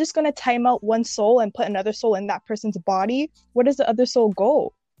 Like, you're just gonna time out one soul and put another soul in that person's body? Where does the other soul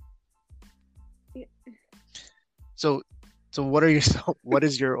go? So what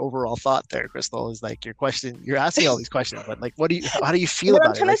is your overall thought there, Crystal? Is like your question. You're asking all these questions, but like, how do you feel What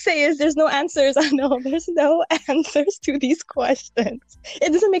I'm about it? trying to say is there's no answers. I know there's no answers to these questions.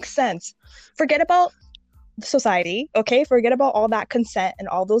 It doesn't make sense. Forget about society, okay? Forget about all that consent and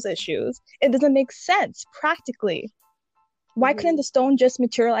all those issues. It doesn't make sense practically. Why couldn't the stone just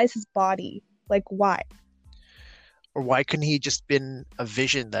materialize his body? Like, why? Or why couldn't he just been a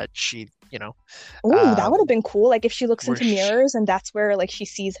vision that she, Ooh, that would have been cool. Like if she looks where into she- mirrors and that's where like she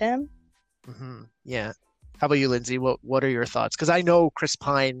sees him. Yeah. How about you, Lindsay? What are your thoughts? Because I know Chris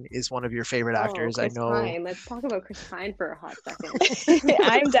Pine is one of your favorite actors. Chris I know. Pine. Let's talk about Chris Pine for a hot second.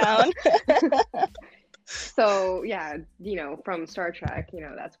 I'm down. So yeah, from Star Trek,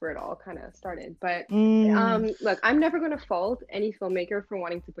 that's where it all kind of started. But look, I'm never going to fault any filmmaker for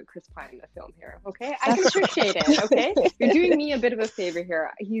wanting to put Chris Pine in the film here. Okay, I can appreciate it. Okay, you're doing me a bit of a favor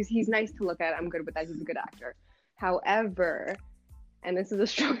here. He's nice to look at. I'm good with that. He's a good actor. However, and this is a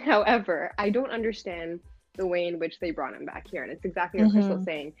strong however, I don't understand the way in which they brought him back here, and it's exactly what Crystal's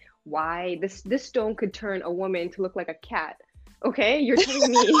saying. Why this when could turn a woman to look like a cat? Okay, you're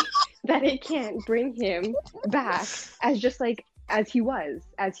telling me that it can't bring him back as just like as he was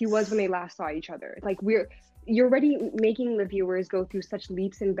when they last saw each other. Like you're already making the viewers go through such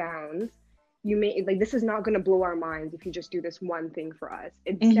leaps and bounds. You may this is not going to blow our minds if you just do this one thing for us.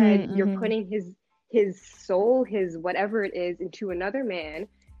 Instead, you're putting his soul, his whatever it is, into another man.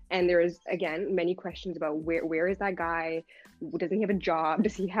 And there is, again, many questions about where is that guy? Doesn't he have a job?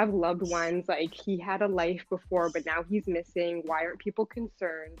 Does he have loved ones? Like, he had a life before, but now he's missing. Why aren't people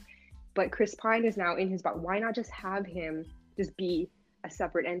concerned? But Chris Pine is now in his body. Why not just have him just be a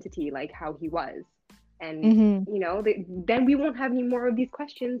separate entity like how he was? And, then we won't have any more of these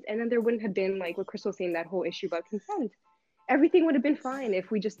questions. And then there wouldn't have been, like what Crystal was saying, that whole issue about consent. Everything would have been fine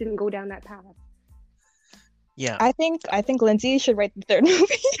if we just didn't go down that path. Yeah. I think Lindsay should write the third movie.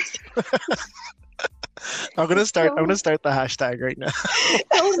 I'm gonna start the hashtag right now.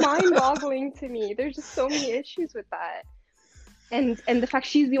 So mind-boggling to me. There's just so many issues with that. And the fact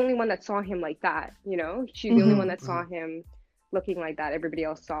she's the only one that saw him like that, She's the only one that saw him looking like that. Everybody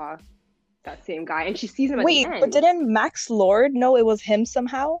else saw that same guy. And she sees him at the end. But didn't Max Lord know it was him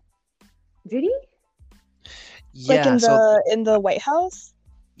somehow? Did he? Yeah. Like in the White House?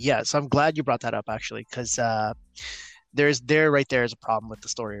 Yeah, so I'm glad you brought that up, actually, because there's right there is a problem with the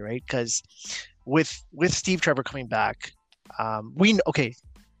story, right? Because with Steve Trevor coming back,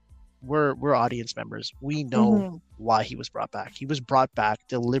 we're audience members. We know why he was brought back. He was brought back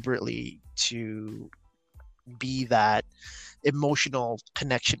deliberately to be that emotional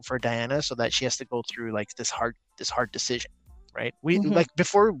connection for Diana, so that she has to go through like this hard decision, right? We like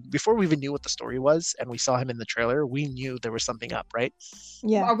before we even knew what the story was and we saw him in the trailer, we knew there was something up, right?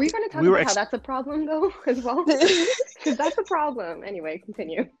 Yeah. Are we going to talk about how that's a problem though as well? Because that's a problem. Anyway,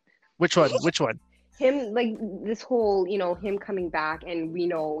 continue. Which one? Him, like this whole, him coming back, and we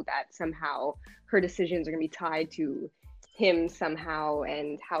know that somehow her decisions are going to be tied to him somehow,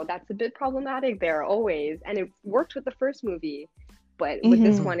 and how that's a bit problematic there always. And it worked with the first movie, but with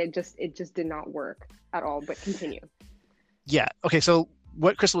this one, it just did not work at all. But continue. Yeah. Okay. So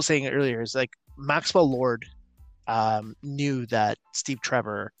what Crystal was saying earlier is like Maxwell Lord knew that Steve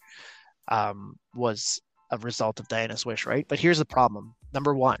Trevor was a result of Diana's wish, right? But here's the problem.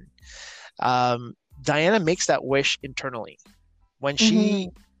 Number one, Diana makes that wish internally. When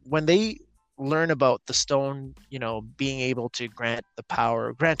they learn about the stone, being able to grant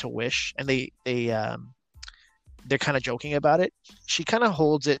a wish, and they're kind of joking about it, she kind of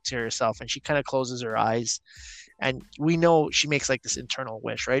holds it to herself and she kind of closes her eyes. And we know she makes like this internal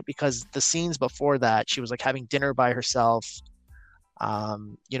wish, right? Because the scenes before that, she was like having dinner by herself.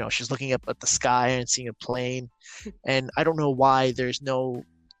 She's looking up at the sky and seeing a plane. And I don't know why there's no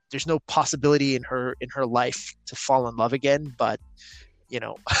possibility in her life to fall in love again. But,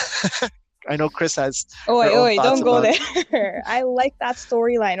 I know Chris has. Wait, don't go there. I like that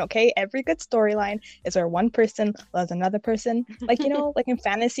storyline, okay? Every good storyline is where one person loves another person. Like, like in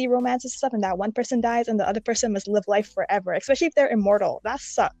fantasy romance and stuff, and that one person dies and the other person must live life forever, especially if they're immortal. That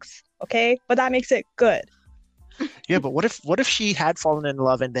sucks, okay? But that makes it good. Yeah, but what if she had fallen in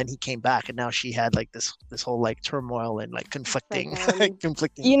love and then he came back and now she had like this whole like turmoil and like conflicting.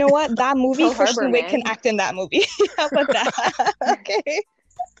 You know what? That movie, Christian Wiig can act in that movie. How about that? Okay.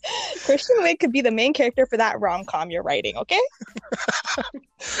 Christian Wiig could be the main character for that rom-com you're writing, okay?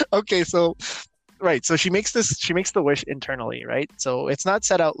 Okay, so right, so she makes the wish internally, right? So it's not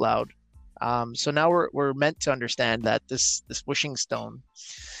said out loud. So now we're meant to understand that this wishing stone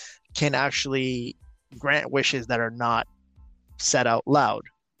can actually grant wishes that are not said out loud,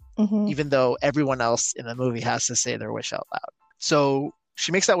 even though everyone else in the movie has to say their wish out loud. So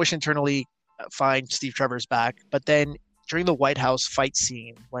she makes that wish internally, fine, Steve Trevor's back, but then during the White House fight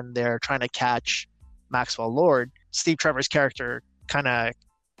scene, when they're trying to catch Maxwell Lord, Steve Trevor's character kind of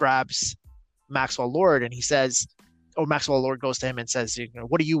grabs Maxwell Lord and he says, Maxwell Lord goes to him and says,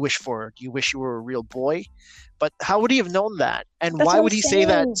 what do you wish for? Do you wish you were a real boy? But how would he have known that? And why would he say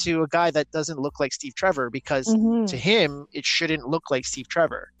that to a guy that doesn't look like Steve Trevor? Because to him, it shouldn't look like Steve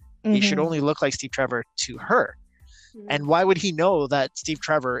Trevor. He should only look like Steve Trevor to her. And why would he know that Steve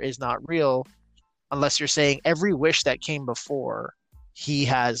Trevor is not real unless you're saying every wish that came before he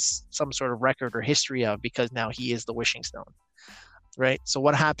has some sort of record or history of, because now he is the wishing stone, right? So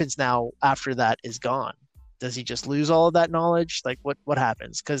what happens now after that is gone? Does he just lose all of that knowledge? Like what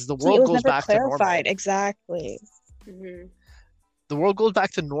happens? Because the world goes back to normal. Exactly. The world goes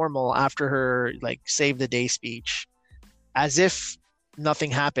back to normal after her like save the day speech, as if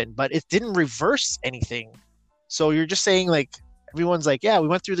nothing happened, but it didn't reverse anything. So you're just saying like everyone's like, yeah, we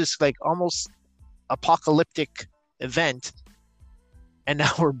went through this like almost apocalyptic event and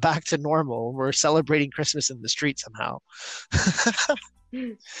now we're back to normal. We're celebrating Christmas in the street somehow.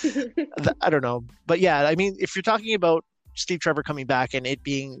 I don't know, but yeah, I mean, if you're talking about Steve Trevor coming back and it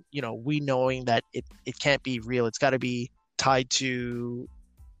being, we knowing that it can't be real, it's got to be tied to,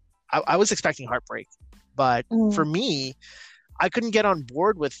 I was expecting heartbreak, but for me, I couldn't get on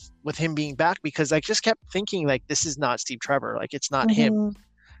board with him being back because I just kept thinking like, this is not Steve Trevor, like it's not him.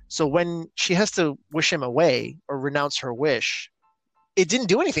 So when she has to wish him away or renounce her wish, it didn't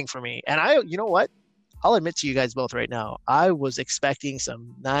do anything for me. And you know what? I'll admit to you guys both right now, I was expecting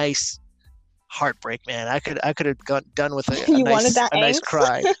some nice heartbreak, man. I could have done with a nice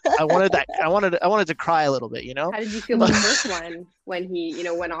cry. I wanted to cry a little bit, How did you feel about the first one when he,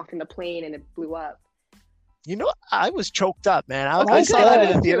 went off in the plane and it blew up? I was choked up, man. I saw that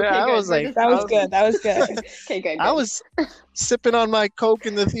in the theater. Okay, I was like, that was good. Okay, good. I was sipping on my Coke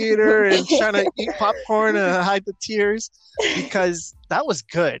in the theater and trying to eat popcorn and hide the tears because that was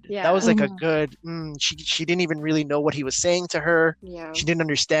good. Yeah. That was like a good. She didn't even really know what he was saying to her. Yeah. She didn't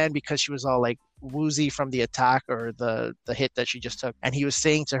understand because she was all like woozy from the attack or the hit that she just took, and he was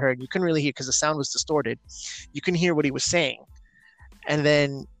saying to her, and you couldn't really hear because the sound was distorted. You couldn't hear what he was saying, and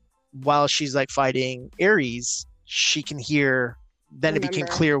then while she's like fighting Ares, she can hear. Then it became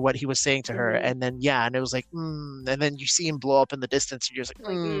clear what he was saying to her, and then and it was like, and then you see him blow up in the distance, and you're just like,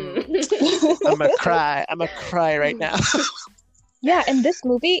 I'm gonna cry right now. Yeah, in this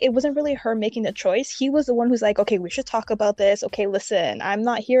movie, it wasn't really her making the choice. He was the one who's like, okay, we should talk about this. Okay, listen, I'm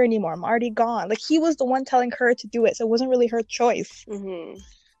not here anymore. I'm already gone. Like, he was the one telling her to do it, so it wasn't really her choice. Hmm.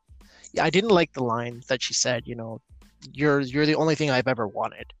 Yeah, I didn't like the line that she said, you're the only thing I've ever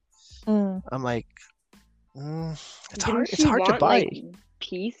wanted. Mm, I'm like, Didn't it's she hard to want buy. like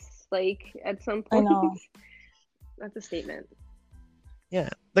peace, like at some I point? know. That's a statement. Yeah.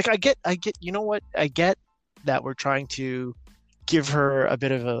 Like I get, you know what? I get that we're trying to give her a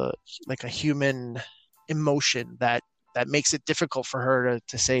bit of a human emotion that makes it difficult for her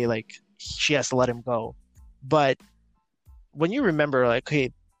to say like she has to let him go. But when you remember like,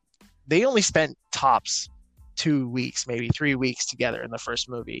 okay, they only spent tops 2 weeks, maybe 3 weeks together in the first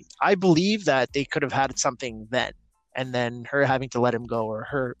movie. I believe that they could have had something then, and then her having to let him go,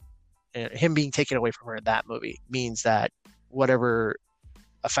 or him being taken away from her in that movie means that whatever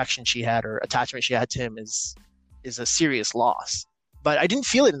affection she had or attachment she had to him is a serious loss. But I didn't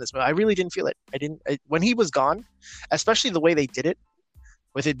feel it in this movie. I really didn't feel it. When he was gone, especially the way they did it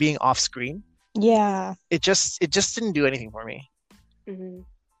with it being off screen. Yeah. It just didn't do anything for me. Hmm.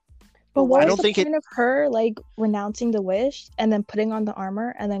 But Well, what I was don't the think point of her like renouncing the wish and then putting on the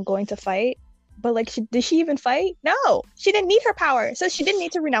armor and then going to fight? But like, did she even fight? No, she didn't need her power, so she didn't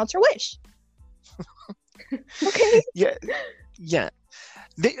need to renounce her wish. Okay. Yeah.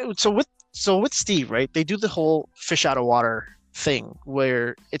 So with Steve, right? They do the whole fish out of water thing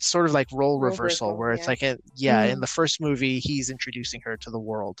where it's sort of like role reversal, where it's yeah. like in the first movie he's introducing her to the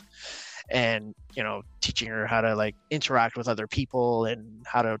world and teaching her how to like interact with other people and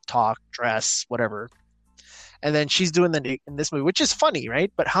how to talk, dress, whatever. And then she's doing that in this movie, which is funny,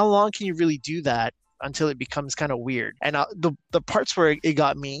 right? But how long can you really do that until it becomes kind of weird? And the parts where it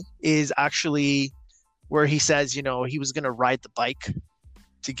got me is actually where he says, he was going to ride the bike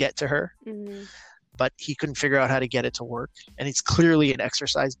to get to her, but he couldn't figure out how to get it to work. And it's clearly an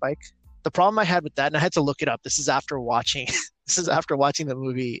exercise bike. The problem I had with that, and I had to look it up, this is after watching the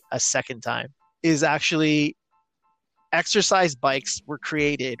movie a second time, is actually exercise bikes were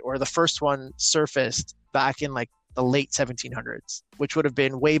created, or the first one surfaced back in like the late 1700s, which would have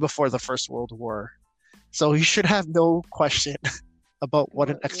been way before the First World War. So you should have no question about what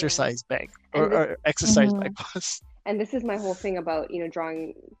an exercise bike or exercise bike was. And this is my whole thing about,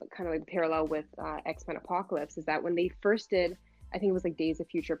 drawing kind of like the parallel with X-Men Apocalypse, is that when they first did, I think it was like Days of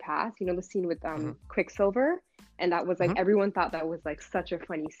Future Past, the scene with Quicksilver, and that was like, everyone thought that was like such a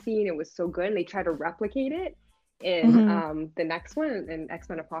funny scene. It was so good. And they tried to replicate it in the next one, in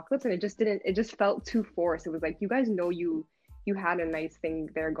X-Men Apocalypse, and it just felt too forced. It was like, you guys know you had a nice thing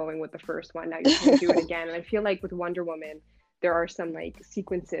there going with the first one. Now you're trying to do it again. And I feel like with Wonder Woman, there are some like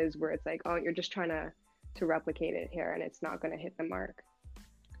sequences where it's like, oh, you're just trying to replicate it here, and it's not going to hit the mark.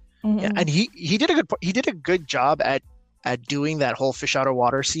 Yeah, and he did a good job at doing that whole fish out of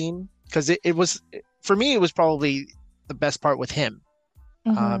water scene, because it was, for me, it was probably the best part with him,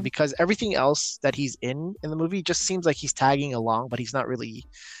 because everything else that he's in the movie just seems like he's tagging along, but he's not really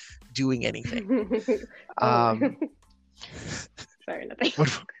doing anything. Sorry, nothing.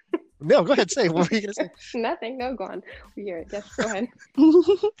 No, go ahead, say. What were you gonna say? Nothing. No, go on. We hear it. Yes, go ahead.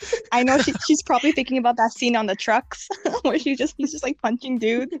 I know she's probably thinking about that scene on the trucks where he's just like punching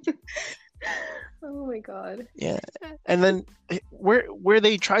dudes. Oh my god. Yeah, and then where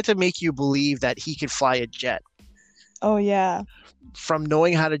they try to make you believe that he could fly a jet. Oh yeah. From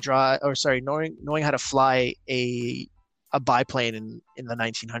knowing how to knowing how to fly a biplane in the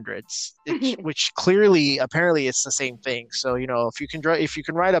 1900s, which clearly, apparently, it's the same thing. So if you can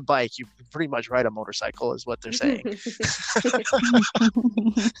ride a bike, you can pretty much ride a motorcycle, is what they're saying.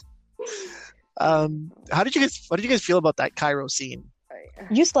 What did you guys feel about that Cairo scene?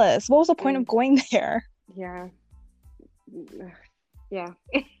 Useless. What was the point of going there? Yeah. Yeah,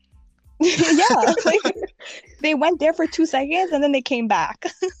 like, they went there for 2 seconds and then they came back.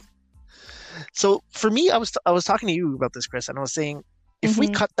 So for me, I was talking to you about this, Chris, and I was saying, if we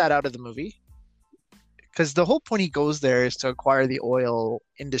cut that out of the movie, because the whole point he goes there is to acquire the oil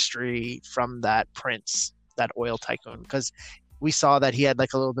industry from that prince, that oil tycoon, because we saw that he had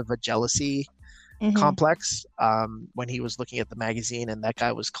like a little bit of a jealousy complex when he was looking at the magazine, and that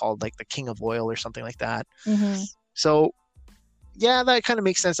guy was called like the king of oil or something like that. So yeah, that kind of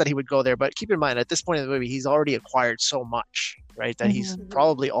makes sense that he would go there, but keep in mind, at this point in the movie, he's already acquired so much, right, that he's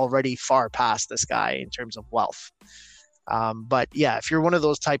probably already far past this guy in terms of wealth. But yeah, if you're one of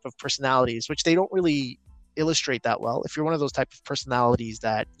those type of personalities, which they don't really illustrate that well, if you're one of those type of personalities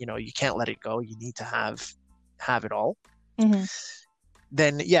that you can't let it go, you need to have it all,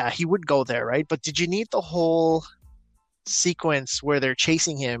 then yeah, he would go there, right? But did you need the whole sequence where they're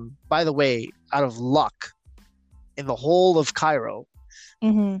chasing him, by the way, out of luck? in the whole of Cairo.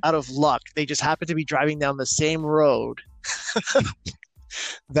 Mm-hmm. Out of luck, they just happen to be driving down the same road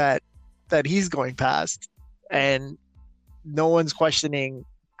that he's going past, and no one's questioning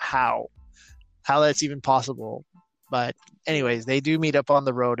how that's even possible. But anyways, they do meet up on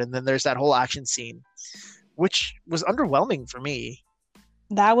the road, and then there's that whole action scene, which was underwhelming for me.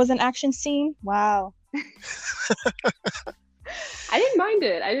 That was an action scene? Wow. I didn't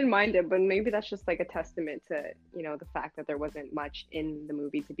mind it, but maybe that's just like a testament to, the fact that there wasn't much in the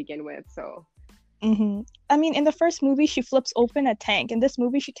movie to begin with. So Mm-hmm. I mean, in the first movie, she flips open a tank. In this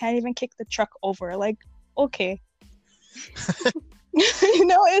movie, she can't even kick the truck over. Like, okay.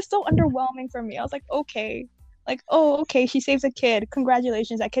 It's so underwhelming for me. I was like, okay. Like, oh, okay, she saves a kid.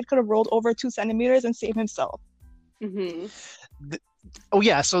 Congratulations. That kid could have rolled over 2 centimeters and saved himself. Mm-hmm. Oh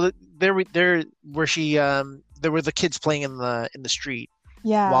yeah, so there were the kids playing in the street.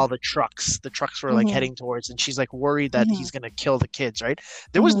 Yeah. While the trucks were like heading towards, and she's like worried that he's gonna kill the kids, right?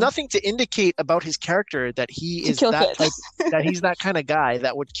 There was nothing to indicate about his character that he is that type, that he's that kind of guy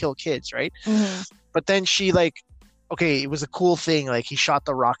that would kill kids, right? But then she it was a cool thing. Like he shot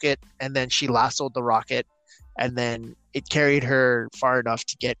the rocket, and then she lassoed the rocket, and then it carried her far enough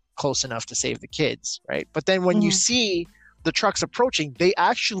to get close enough to save the kids, right? But then when you see the trucks approaching, they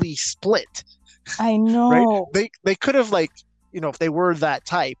actually split. I know. Right? They could have if they were that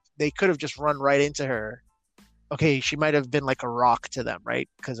type, they could have just run right into her. Okay, she might have been like a rock to them, right?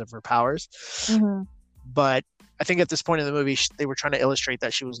 Because of her powers. But I think at this point in the movie, they were trying to illustrate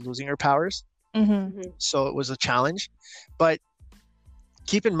that she was losing her powers. So it was a challenge. But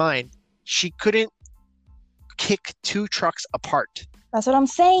keep in mind, she couldn't kick 2 trucks apart. That's what I'm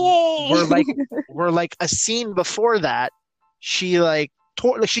saying. We're like a scene before that. She kicked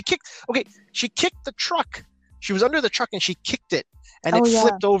the truck. She was under the truck and she kicked it, and it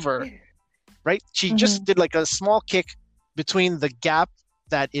flipped over, right? She just did like a small kick between the gap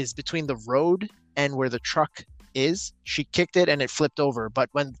that is between the road and where the truck is. She kicked it and it flipped over. But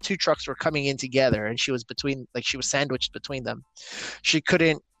when the 2 trucks were coming in together and she was sandwiched between them, she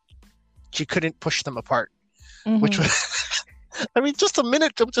couldn't push them apart, which was, I mean, just a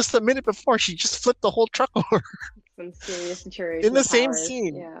minute before, she just flipped the whole truck over. Some serious deterioration in the same powers.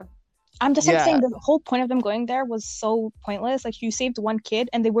 scene. Yeah. I'm just saying the whole point of them going there was so pointless. Like, you saved 1 kid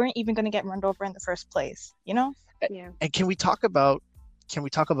and they weren't even going to get run over in the first place, Yeah. And can we talk about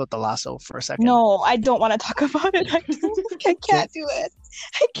the lasso for a second? No, I don't want to talk about it. I can't do it.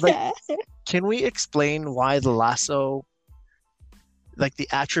 I can't. Can we explain why the lasso, like the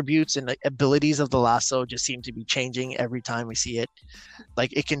attributes and the abilities of the lasso, just seem to be changing every time we see it?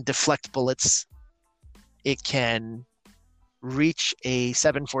 Like, it can deflect bullets. It can reach a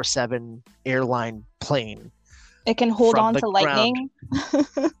 747 airline plane. It can hold on to lightning.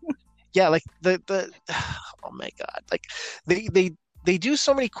 Yeah, like the oh my god, like they do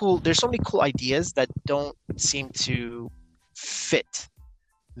so many cool. There's so many cool ideas that don't seem to fit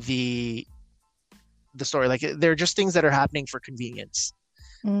the story. Like, they're just things that are happening for convenience.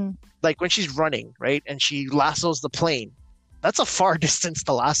 Like when she's running, right, and she lassos the plane. That's a far distance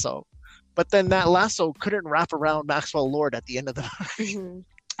to lasso. But then that lasso couldn't wrap around Maxwell Lord at the end of the movie.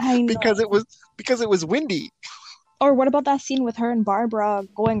 I know. because it was windy. Or what about that scene with her and Barbara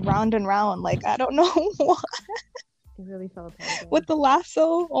going round and round? Like, I don't know what. It really felt terrible. With the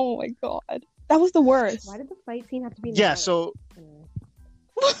lasso? Oh my god. That was the worst. Why did the fight scene have to be in so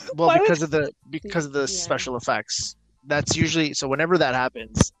well, because of the special effects. That's usually, so whenever that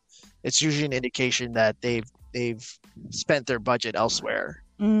happens, it's usually an indication that they've spent their budget elsewhere.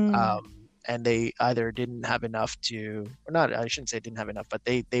 And they either didn't have enough to, or not, I shouldn't say didn't have enough, but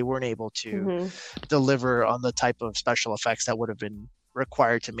they weren't able to deliver on the type of special effects that would have been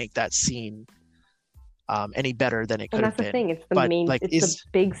required to make that scene any better than it could have been. That's the thing. It's the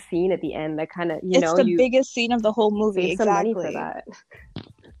big scene at the end that kind of, it's the biggest scene of the whole movie. Exactly. Some money for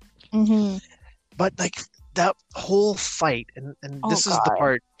that. But like that whole fight, and this is the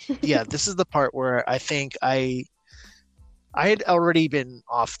part. Yeah, this is the part where I think I had already been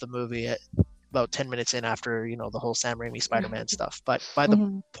off the movie at about 10 minutes in after, the whole Sam Raimi Spider-Man stuff. But by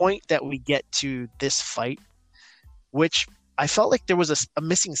the point that we get to this fight, which I felt like there was a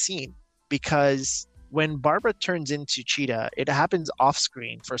missing scene, because when Barbara turns into Cheetah, it happens off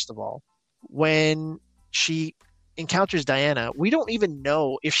screen, first of all. When she encounters Diana, we don't even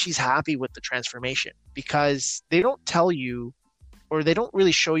know if she's happy with the transformation, because they don't tell you, or they don't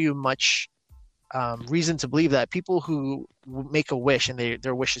really show you much reason to believe that people who make a wish and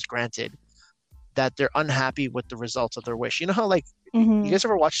their wish is granted, that they're unhappy with the results of their wish. You know how, like, you guys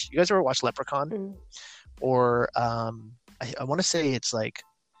ever watch Leprechaun? Or I want to say it's like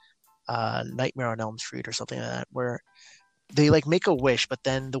Nightmare on Elm Street or something like that, where they like make a wish, but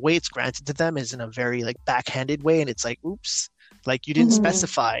then the way it's granted to them is in a very like backhanded way, and it's like, oops, like you didn't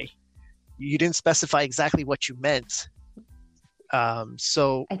specify exactly what you meant.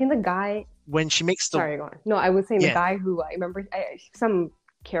 So I think the guy. when she makes the Sorry, go on. No, I was saying the Yeah. guy who I remember some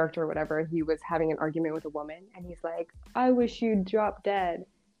character or whatever. He was having an argument with a woman, and he's like, "I wish you'd drop dead,"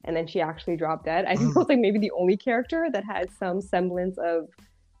 and then she actually dropped dead. I think it was like maybe the only character that had some semblance of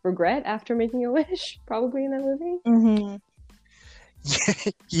regret after making a wish, probably in that movie. Mm-hmm.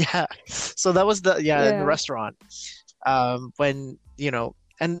 yeah, so that was in Yeah. the restaurant, when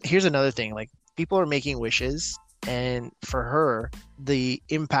and here's another thing, like people are making wishes, and for her the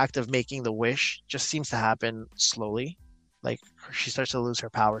impact of making the wish just seems to happen slowly, like she starts to lose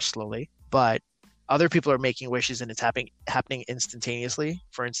her power slowly, but other people are making wishes and it's happening instantaneously.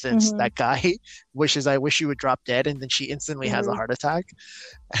 For instance, Mhm. that guy wishes, "I wish you would drop dead," and then she instantly has a Mhm. heart attack.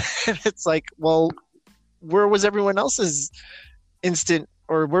 And it's like, well, where was everyone else's instant,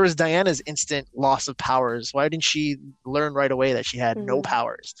 or where was Diana's instant loss of powers? Why didn't she learn right away that she had no Mhm.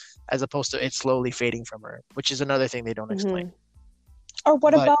 powers, as opposed to it slowly fading from her, which is another thing they don't explain. Or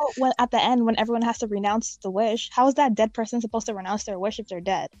what But- about when at the end when everyone has to renounce the wish? How is that dead person supposed to renounce their wish if they're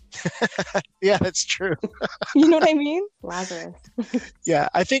dead? Yeah, that's true. You know what I mean? Lazarus. Yeah,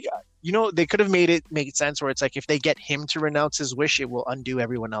 I think they could have made it make sense where it's like if they get him to renounce his wish, it will undo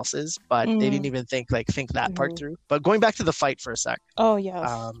everyone else's. But they didn't even think that part Mhm. through. But going back to the fight for a sec, Oh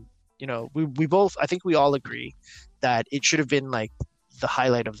yes. we both, I think we all agree that it should have been like the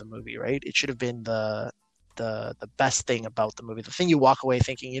highlight of the movie, right? It should have been the best thing about the movie. The thing you walk away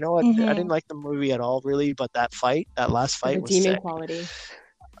thinking, you know what, I didn't like the movie at all, really, but that last fight was Redeeming sick. quality.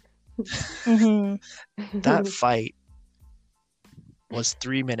 hmm That fight was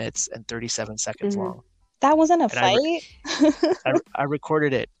 3 minutes and 37 seconds Mhm. long. That wasn't a And I fight. I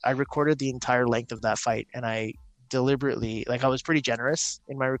recorded it. I recorded the entire length of that fight, and I deliberately, like, I was pretty generous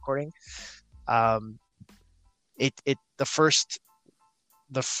in my recording.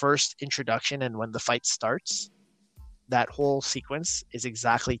 The first introduction and when the fight starts, that whole sequence is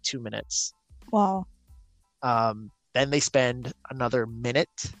exactly 2 minutes. Wow. Then they spend another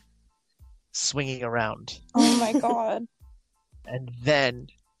minute swinging around, Oh my god. and then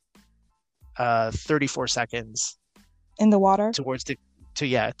 34 seconds In the water. towards the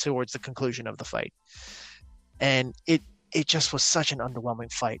conclusion of the fight. And it just was such an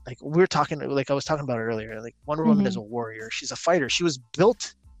underwhelming fight. Like I was talking about it earlier, like Wonder Woman is a warrior. She's a fighter. She was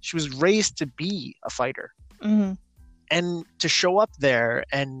raised to be a fighter. hmm And to show up there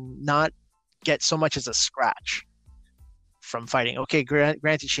and not get so much as a scratch from fighting. Okay,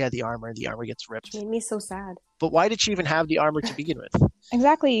 granted she had the armor gets ripped. Made me so sad. But why did she even have the armor to begin with?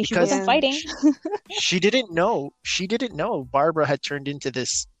 Exactly. She Because- wasn't fighting. She didn't know Barbara had turned into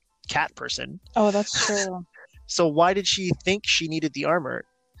this cat person. Oh, that's true. So why did she think she needed the armor?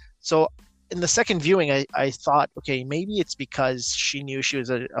 So in the second viewing, I thought, okay, maybe it's because she knew she was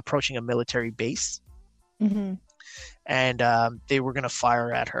approaching a military base, hmm and they were going to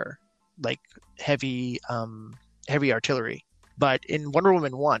fire at her like heavy artillery. But in Wonder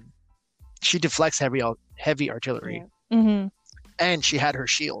Woman 1, she deflects heavy artillery, Yeah. hmm and she had her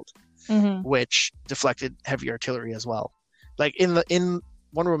shield, hmm which deflected heavy artillery as well. Like in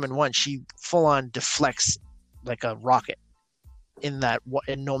Wonder Woman 1, she full on deflects like a rocket in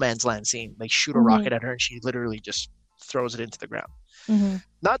No Man's Land scene. Like shoot a Mhm. rocket at her and she literally just throws it into the ground. hmm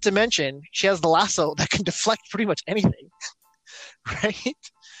Not to mention she has the lasso that can deflect pretty much anything. Right?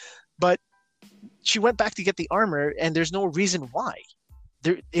 But she went back to get the armor and there's no reason why.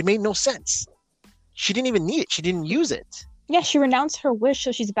 It made no sense. She didn't even need it. She didn't use it. Yeah, she renounced her wish,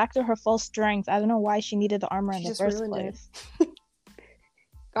 so she's back to her full strength. I don't know why she needed the armor in She the just first ruined it. place.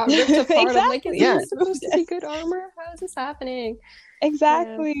 Got ripped apart. I'm like, Exactly. is Yeah. this supposed to be good armor? How is this happening?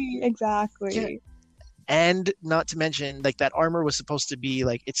 Exactly. Exactly. And not to mention, like, that armor was supposed to be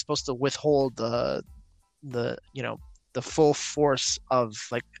like, it's supposed to withhold the full force of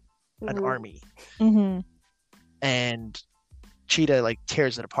like an Mhm. army, hmm and Cheetah like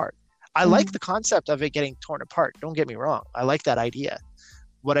tears it apart. I Mhm. like the concept of it getting torn apart. Don't get me wrong. I like that idea.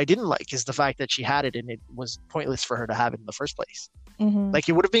 What I didn't like is the fact that she had it and it was pointless for her to have it in the first place. hmm Like,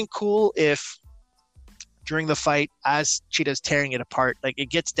 it would have been cool if during the fight, as Cheetah's tearing it apart, like it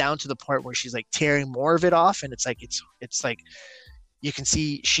gets down to the part where she's like tearing more of it off, and it's like you can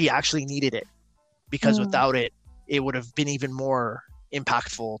see she actually needed it, because Mm. without it, it would have been even more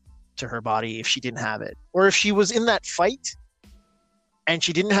impactful to her body if she didn't have it. Or if she was in that fight and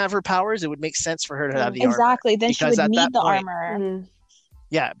she didn't have her powers, it would make sense for her to have the armor. Exactly. Then she Because would at need that the point- armor. Mhm.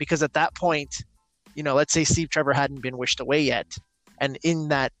 Yeah, because at that point, let's say Steve Trevor hadn't been wished away yet, and in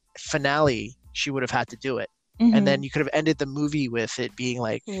that finale, she would have had to do it. Mhm. And then you could have ended the movie with it being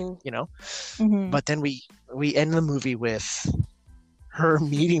like, Mhm. you know, Mhm. but then we end the movie with her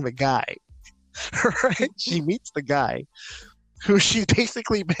meeting the guy. Right? She meets the guy who she's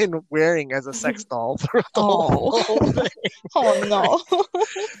basically been wearing as a sex doll throughout the whole thing. Oh no.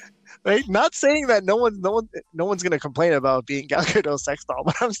 Right? Not saying that no one's gonna complain about being Gal Gadot's sex doll,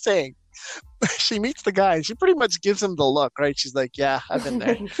 but I'm saying she meets the guy and she pretty much gives him the look, right? She's like, yeah, I've been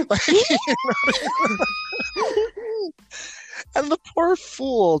there. Like, you know? And the poor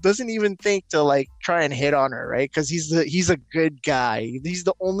fool doesn't even think to like try and hit on her, right? Because he's a good guy. He's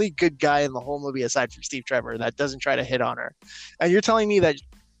the only good guy in the whole movie aside from Steve Trevor that doesn't try to hit on her. And you're telling me that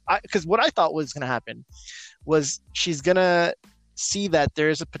because what I thought was going to happen was she's gonna see that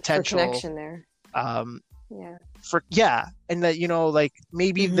there's a potential connection there. And that, you know, like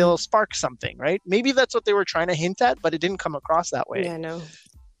maybe Mhm. they'll spark something, right? Maybe that's what they were trying to hint at, but it didn't come across that way. Yeah, no.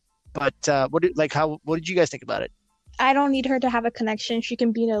 But what did you guys think about it? I don't need her to have a connection. She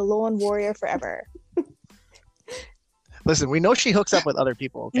can be a lone warrior forever. Listen, we know she hooks up with other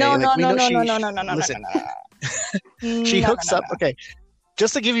people. Okay? No. Listen, she hooks up. Okay,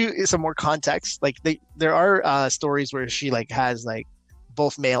 just to give you some more context, like there are stories where she like has like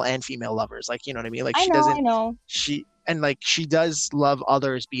both male and female lovers. Like, you know what I mean? Like I know. She does love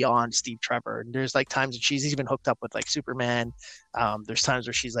others beyond Steve Trevor. And there's like times that she's even hooked up with like Superman. There's times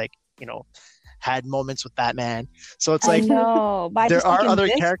where she's like, you know, had moments with Batman. So it's like, but there are other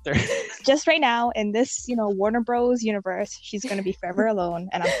characters. Just right now in this, you know, Warner Bros. Universe, she's gonna be forever alone,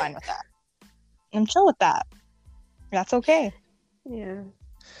 and I'm fine with that. I'm chill with that. That's okay. Yeah.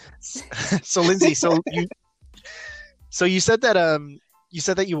 So Lindsay, you said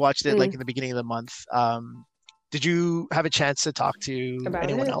that you watched it like in the beginning of the month. Did you have a chance to talk to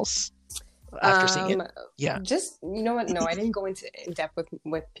anyone else after seeing it? Yeah. Just, you know what? No, I didn't go into in depth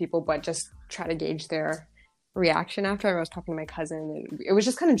with people, but just try to gauge their reaction after. I was talking to my cousin, and it was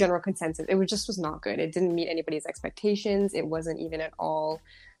just kind of general consensus. It was not good. It didn't meet anybody's expectations. It wasn't even at all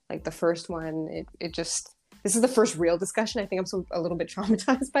like the first one. It just, this is the first real discussion. I think I'm a little bit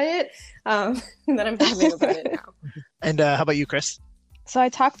traumatized by it that I'm having about it now. And how about you, Chris? So I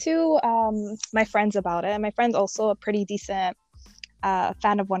talked to my friends about it, and my friend's also a pretty decent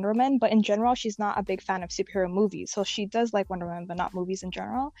fan of Wonder Woman, but in general, she's not a big fan of superhero movies. So she does like Wonder Woman, but not movies in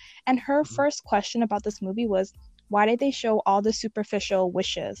general. And her first question about this movie was, why did they show all the superficial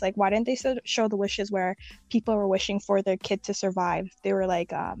wishes? Like, why didn't they show the wishes where people were wishing for their kid to survive? They were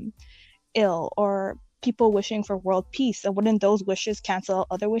like ill, or people wishing for world peace. And wouldn't those wishes cancel out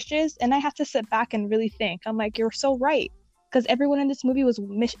other wishes? And I have to sit back and really think. I'm like, you're so right. Because everyone in this movie was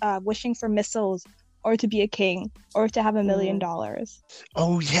wishing for missiles, or to be a king, or to have $1 million.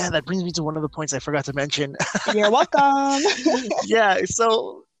 Oh yeah, that brings me to one of the points I forgot to mention. You're welcome. Yeah,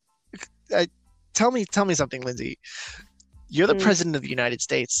 so tell me something, Lindsay. You're the president of the United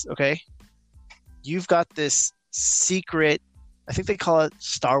States, okay? You've got this secret, I think they call it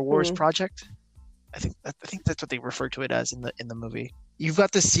Star Wars project. I think that's what they refer to it as in the movie. You've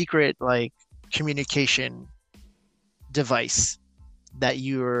got this secret like communication device that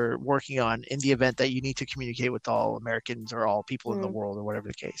you're working on in the event that you need to communicate with all Americans or all people in the world, or whatever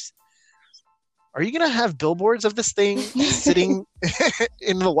the case. Are you going to have billboards of this thing sitting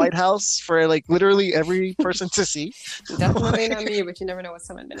in the White House for like literally every person to see? Definitely not me, but you never know with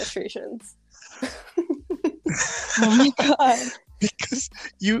some administrations. Oh my God. Because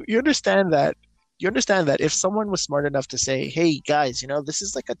you understand that if someone was smart enough to say, hey guys, you know, this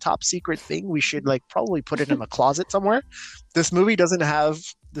is like a top secret thing, we should like probably put it in a closet somewhere. This movie doesn't have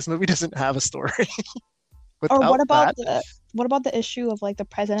a story. Or what about the issue of like the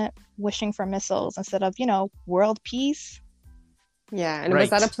president wishing for missiles instead of, you know, world peace? Yeah, and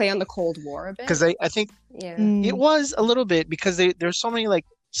was that a play on the Cold War a bit? Because I think it was a little bit, because there's so many like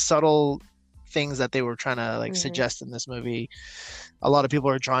subtle things that they were trying to like suggest in this movie. A lot of people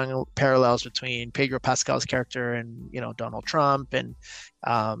are drawing parallels between Pedro Pascal's character and, you know, Donald Trump, and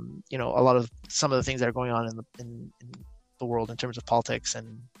you know, some of the things that are going on in the world in terms of politics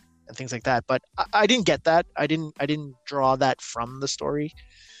and things like that. But I didn't get that. I didn't draw that from the story.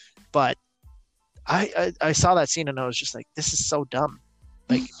 But I saw that scene and I was just like, this is so dumb.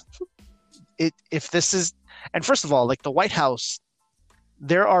 Like, if this is, and first of all, like the White House,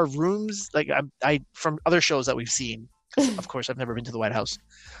 there are rooms like I from other shows that we've seen. Of course, I've never been to the White House.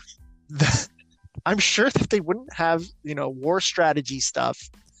 I'm sure that they wouldn't have, you know, war strategy stuff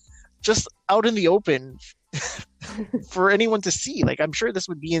just out in the open for anyone to see. Like, I'm sure this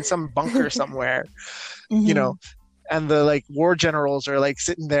would be in some bunker somewhere, you know, and the like war generals are like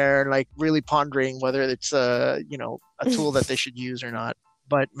sitting there and like really pondering whether it's you know, a tool that they should use or not.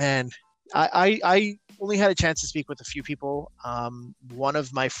 But man, I only had a chance to speak with a few people. One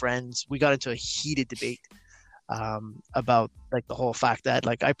of my friends, we got into a heated debate about like the whole fact that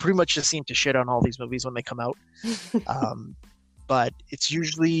like I pretty much just seem to shit on all these movies when they come out. But it's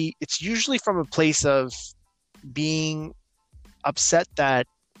usually from a place of being upset that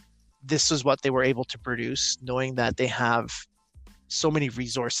this is what they were able to produce, knowing that they have so many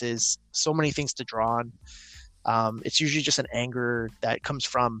resources, so many things to draw on. It's usually just an anger that comes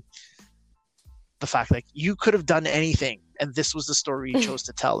from the fact like you could have done anything and this was the story you chose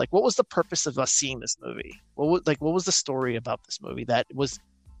to tell. Like, what was the purpose of us seeing this movie? What was the story about this movie that was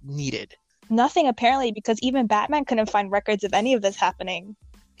needed? Nothing, apparently, because even Batman couldn't find records of any of this happening.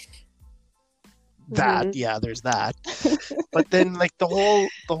 That yeah, there's that. But then like the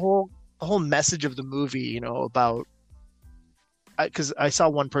whole message of the movie, you know, about, because I saw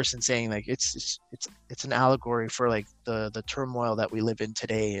one person saying like it's an allegory for like the turmoil that we live in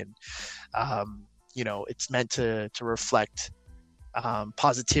today, and you know, it's meant to reflect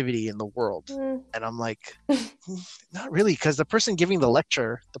positivity in the world. And I'm like, not really, because the person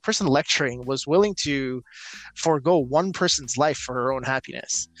lecturing was willing to forego one person's life for her own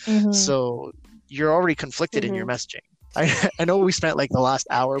happiness. So you're already conflicted in your messaging. I know we spent like the last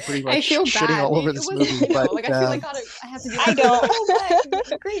hour pretty much shitting all over this movie, but like I feel like I have to do. I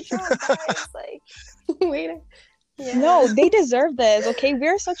don't. Great job, guys! Like, wait. Yeah. No, they deserve this. Okay,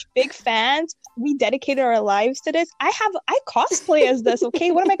 we're such big fans. We dedicated our lives to this. I cosplay as this.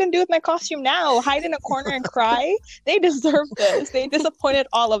 Okay, what am I gonna do with my costume now? Hide in a corner and cry? They deserve this. They disappointed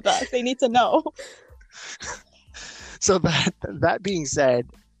all of us. They need to know. So that being said,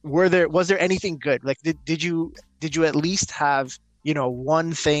 was there anything good? Like, did you at least have, you know,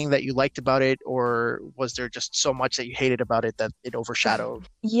 one thing that you liked about it, or was there just so much that you hated about it that it overshadowed?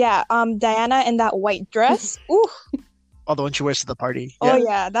 Yeah, Diana in that white dress. Ooh. Oh, the one she wears to the party. Yeah. Oh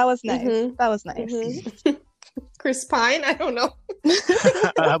yeah, that was nice. That was nice. Chris Pine? I don't know.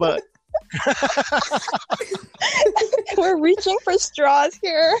 How about? We're reaching for straws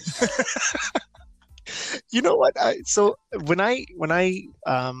here. You know what? So when I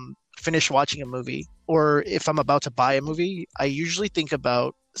finish watching a movie, or if I'm about to buy a movie, I usually think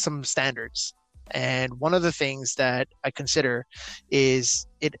about some standards. And one of the things that I consider is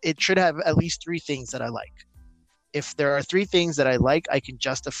it should have at least 3 things that I like. If there are 3 things that I like, I can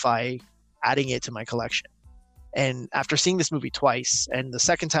justify adding it to my collection. And after seeing this movie twice, and the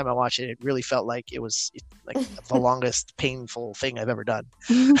second time I watched it, it really felt like it was like the longest painful thing I've ever done.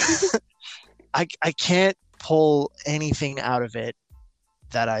 I can't pull anything out of it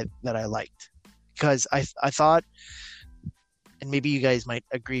that I liked, because I thought, and maybe you guys might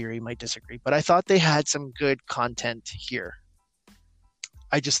agree or you might disagree, but I thought they had some good content here.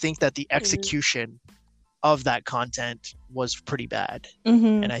 I just think that the execution of that content was pretty bad.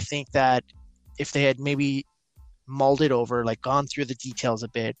 And I think that if they had maybe mulled it over, like gone through the details a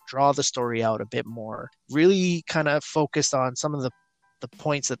bit, draw the story out a bit more, really kind of focused on some of the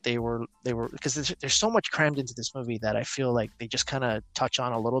points that they were, because there's so much crammed into this movie that I feel like they just kind of touch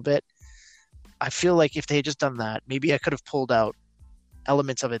on a little bit. I feel like if they had just done that, maybe I could have pulled out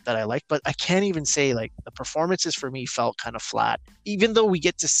elements of it that I liked, but I can't even say, like, the performances for me felt kind of flat. Even though we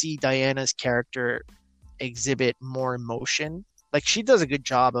get to see Diana's character exhibit more emotion, like she does a good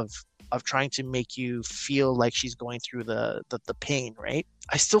job of trying to make you feel like she's going through the pain, right?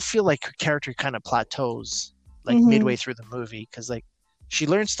 I still feel like her character kind of plateaus like midway through the movie, because like she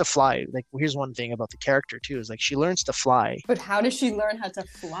learns to fly. Like, here's one thing about the character too, is like she learns to fly. But how does she learn how to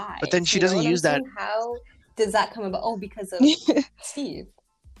fly? But then she doesn't use that. How does that come about? Oh, because of Steve.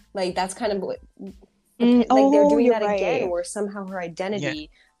 Like, that's kind of what, like they're doing that again, where somehow her identity,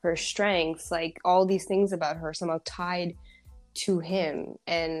 her strengths, like all these things about her somehow tied to him.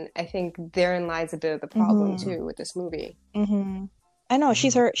 And I think therein lies a bit of the problem too with this movie. I know,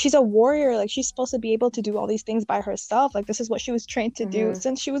 she's a warrior. Like, she's supposed to be able to do all these things by herself. Like, this is what she was trained to do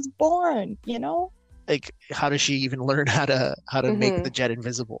since she was born, you know? Like, how does she even learn how to make the jet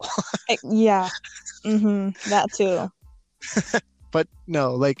invisible? Yeah. That too. But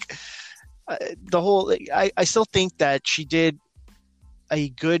no, like the whole, like, I still think that she did a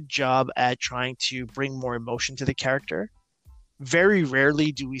good job at trying to bring more emotion to the character. Very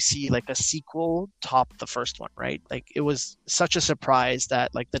rarely do we see like a sequel top the first one, right? Like, it was such a surprise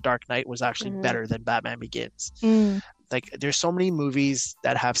that like The Dark Knight was actually better than Batman Begins. Like, there's so many movies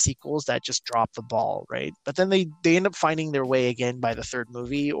that have sequels that just drop the ball, right? But then they end up finding their way again by the third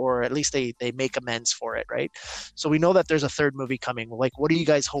movie, or at least they make amends for it, right? So we know that there's a third movie coming. Like, what are you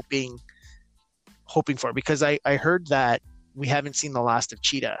guys hoping for? Because I heard that we haven't seen the last of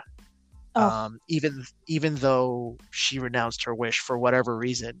Cheetah. Oh, even though she renounced her wish for whatever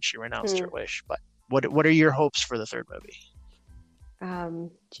reason. She renounced her wish. But what are your hopes for the third movie?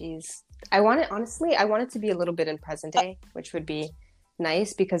 Geez. Honestly, I want it to be a little bit in present day, which would be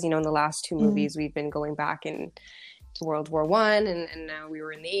nice because, in the last two movies, we've been going back in to World War One, and now we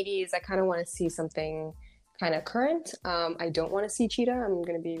were in the 80s. I kind of want to see something kind of current. I don't want to see Cheetah. I'm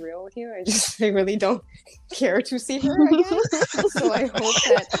going to be real with you. I really don't care to see her again. So I hope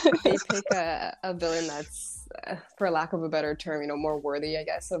that they pick a villain that's, for lack of a better term, more worthy, I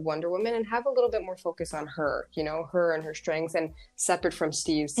guess, of Wonder Woman, and have a little bit more focus on her, her and her strengths, and separate from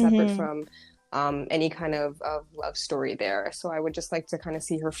Steve, separate from any kind of love story there. So I would just like to kind of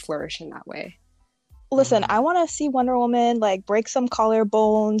see her flourish in that way. Listen, I want to see Wonder Woman break some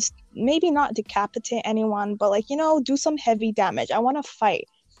collarbones, maybe not decapitate anyone, but do some heavy damage. I want to fight.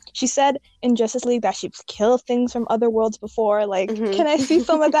 She said in Justice League that she's killed things from other worlds before. Can I see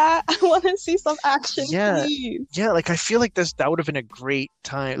some of that? I want to see some action, please. Yeah, I feel like that would have been a great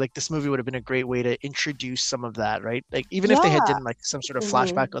time. This movie would have been a great way to introduce some of that, right? Even if they had done some sort of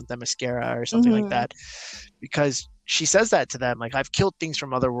flashback on Themyscira or something like that, because she says that to them, I've killed things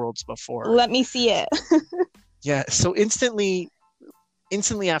from other worlds before. Let me see it. Yeah, so instantly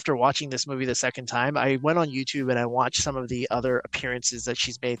after watching this movie the second time, I went on YouTube and I watched some of the other appearances that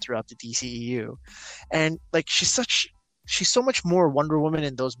she's made throughout the DCEU. And she's so much more Wonder Woman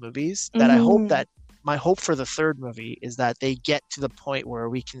in those movies that I hope that my hope for the third movie is that they get to the point where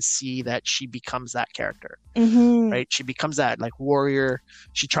we can see that she becomes that character, right? She becomes that warrior.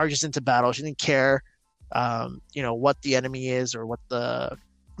 She charges into battle. She didn't care, what the enemy is or what the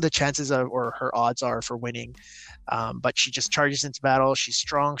chances of or her odds are for winning, but she just charges into battle. She's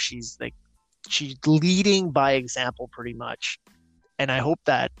strong. She's leading by example pretty much. And I hope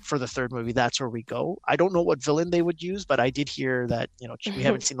that for the third movie, that's where we go. I don't know what villain they would use, but I did hear that we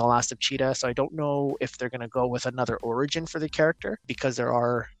haven't seen the last of Cheetah, so I don't know if they're going to go with another origin for the character, because there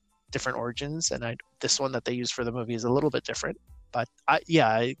are different origins, and this one that they use for the movie is a little bit different. But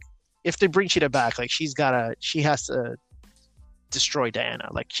if they bring Cheetah back, she has to destroy Diana.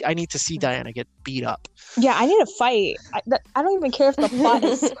 I need to see Diana get beat up. Yeah, I need a fight. I don't even care if the plot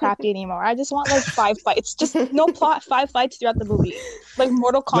is crappy anymore. I just want 5 fights. Just no plot, 5 fights throughout the movie.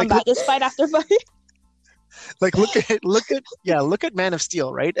 Mortal Kombat, just fight after fight. Look at Man of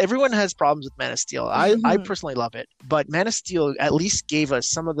Steel, right? Everyone has problems with Man of Steel. I personally love it, but Man of Steel at least gave us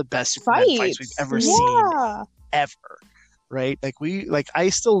some of the best Superman fights we've ever seen, ever. Right? I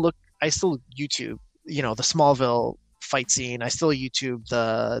still YouTube, the Smallville fight scene. I still YouTube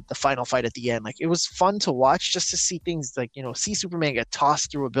the final fight at the end. It was fun to watch, just to see things see Superman get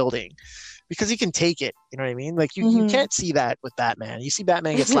tossed through a building, because he can take it. You know what I mean? You can't see that with Batman. You see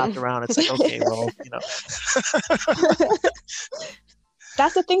Batman get slapped around. It's okay, well,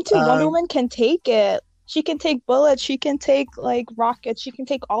 That's the thing too. Wonder Woman can take it. She can take bullets. She can take rockets. She can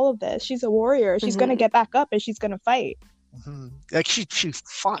take all of this. She's a warrior. She's gonna get back up and she's gonna fight. She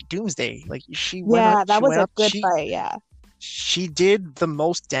fought Doomsday. She was a good fight. Yeah, she did the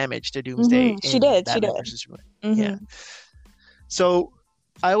most damage to Doomsday. She did. Yeah. So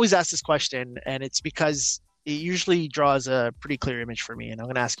I always ask this question, and it's because it usually draws a pretty clear image for me. And I'm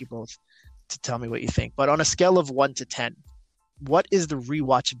going to ask you both to tell me what you think. But on a scale of 1 to 10, what is the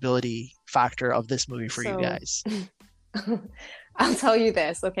rewatchability factor of this movie for you guys? I'll tell you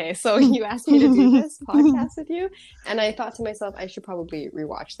this. Okay, so you asked me to do this podcast with you, and I thought to myself, I should probably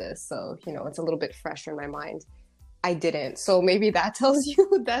rewatch this. So, it's a little bit fresher in my mind. I didn't. So maybe that tells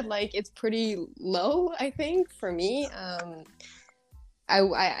you that it's pretty low, I think, for me.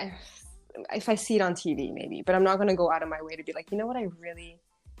 I if I see it on TV, maybe, but I'm not going to go out of my way to be what I really,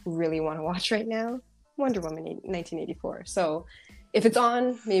 really want to watch right now? Wonder Woman 1984. So if it's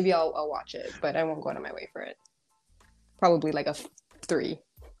on, maybe I'll watch it, but I won't go out of my way for it. Probably a 3.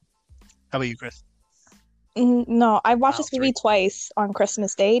 How about you, Chris? No, I watched this movie twice on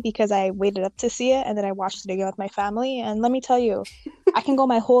Christmas Day because I waited up to see it, and then I watched it again with my family. And let me tell you, I can go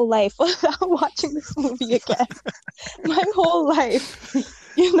my whole life without watching this movie again. My whole life,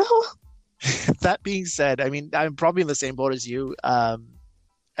 That being said, I mean, I'm probably in the same boat as you.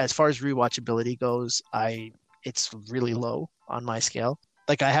 As far as rewatchability goes, it's really low on my scale.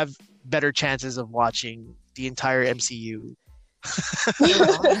 I have better chances of watching the entire MCU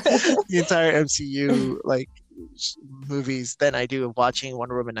movies than I do of watching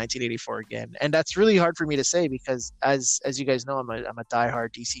Wonder Woman 1984 again. And that's really hard for me to say because as you guys know, I'm a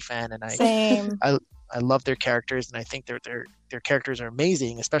diehard DC fan, and I love their characters, and I think their characters are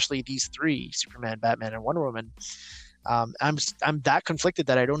amazing, especially these 3, Superman, Batman, and Wonder Woman. I'm that conflicted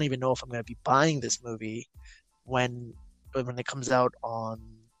that I don't even know if I'm going to be buying this movie when it comes out on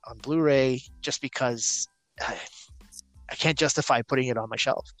on Blu-ray just because I can't justify putting it on my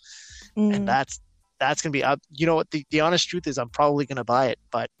shelf. And that's gonna be up. You know what? The honest truth is, I'm probably gonna buy it,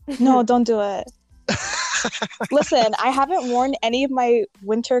 but No, don't do it. Listen, I haven't worn any of my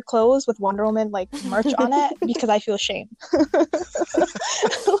winter clothes with Wonder Woman like merch on it because I feel shame.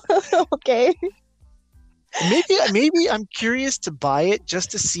 Okay. Maybe I'm curious to buy it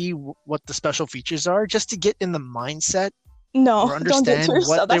just to see what the special features are, just to get in the mindset No, or don't do it understand to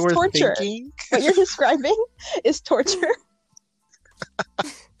yourself. what they That's were torture. thinking. What you're describing is torture.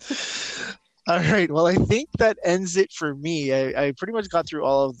 All right. Well, I think that ends it for me. I pretty much got through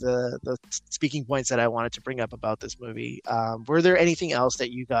all of the speaking points that I wanted to bring up about this movie. Were there anything else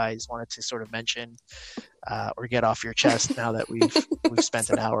that you guys wanted to sort of mention or get off your chest now that we've spent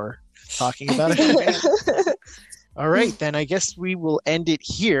an hour talking about it? All right, then I guess we will end it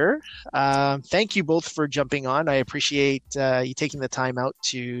here. Thank you both for jumping on. I appreciate you taking the time out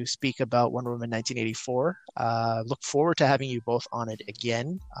to speak about Wonder Woman 1984. Look forward to having you both on it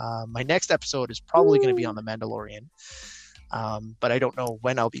again. My next episode is probably going to be on The Mandalorian, but I don't know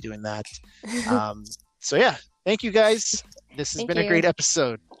when I'll be doing that. So yeah, thank you guys. This has been a great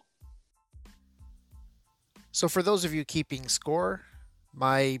episode. So for those of you keeping score,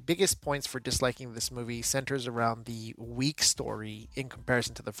 my biggest points for disliking this movie centers around the weak story in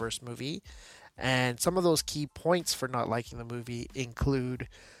comparison to the first movie. And some of those key points for not liking the movie include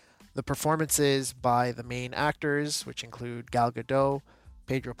the performances by the main actors, which include Gal Gadot,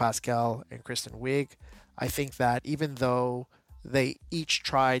 Pedro Pascal, and Kristen Wiig. I think that even though they each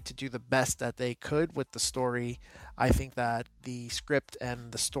tried to do the best that they could with the story, I think that the script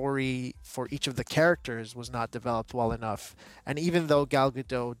and the story for each of the characters was not developed well enough. And even though Gal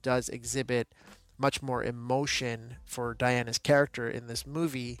Gadot does exhibit much more emotion for Diana's character in this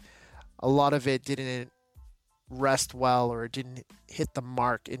movie, a lot of it didn't rest well, or it didn't hit the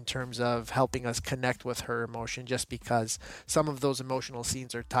mark in terms of helping us connect with her emotion, just because some of those emotional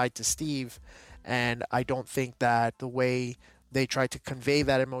scenes are tied to Steve, and I don't think that the way they tried to convey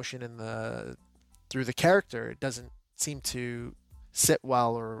that emotion through the character, it doesn't seem to sit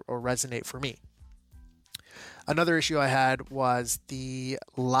well or resonate for me. Another issue I had was the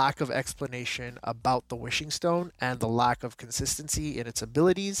lack of explanation about the Wishing Stone and the lack of consistency in its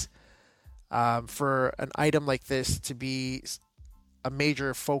abilities. For an item like this to be a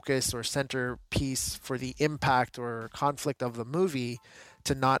major focus or centerpiece for the impact or conflict of the movie,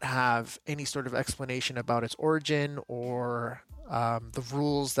 to not have any sort of explanation about its origin or the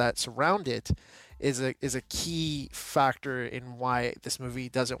rules that surround it is a key factor in why this movie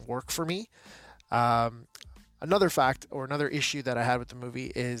doesn't work for me. Another fact or another issue that I had with the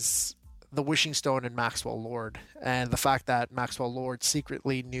movie is the Wishing Stone and Maxwell Lord, and the fact that Maxwell Lord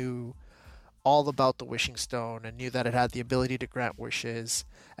secretly knew all about the Wishing Stone and knew that it had the ability to grant wishes,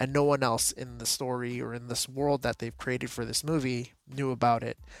 and no one else in the story or in this world that they've created for this movie knew about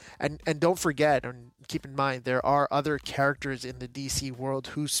it. And don't forget, and keep in mind, there are other characters in the DC world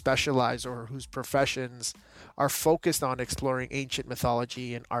who specialize or whose professions are focused on exploring ancient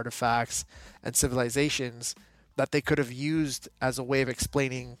mythology and artifacts and civilizations that they could have used as a way of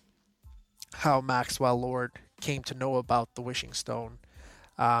explaining how Maxwell Lord came to know about the Wishing Stone.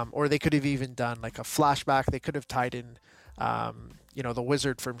 Or they could have even done like a flashback. They could have tied in, the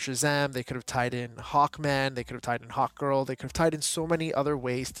wizard from Shazam. They could have tied in Hawkman. They could have tied in Hawkgirl. They could have tied in so many other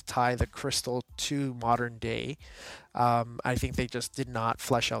ways to tie the crystal to modern day. I think they just did not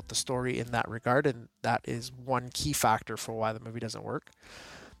flesh out the story in that regard, and that is one key factor for why the movie doesn't work.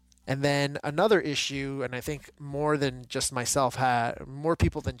 And then another issue, and I think more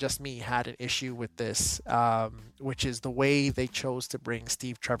people than just me had an issue with this, which is the way they chose to bring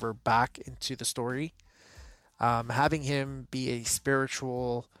Steve Trevor back into the story. Having him be a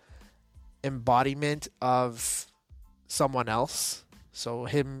spiritual embodiment of someone else. So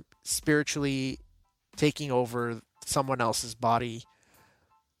him spiritually taking over someone else's body.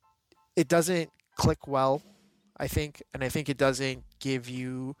 It doesn't click well, I think. And I think it doesn't give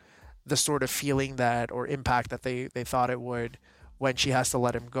you the sort of feeling that or impact that they thought it would when she has to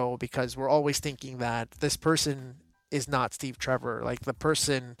let him go, because we're always thinking that this person is not Steve Trevor. Like, the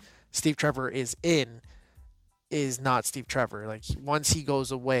person Steve Trevor is not Steve Trevor. Like, once he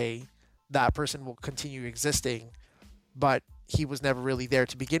goes away, that person will continue existing, but he was never really there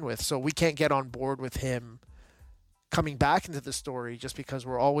to begin with. So we can't get on board with him coming back into the story just because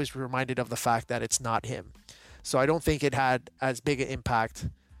we're always reminded of the fact that it's not him. So I don't think it had as big an impact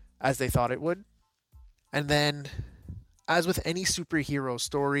as they thought it would. And then, as with any superhero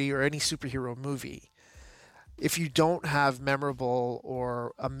story or any superhero movie, if you don't have memorable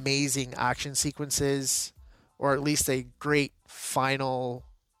or amazing action sequences, or at least a great final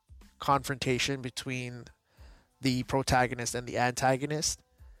confrontation between the protagonist and the antagonist,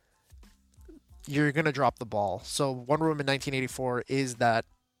 you're going to drop the ball. So Wonder Woman 1984 is that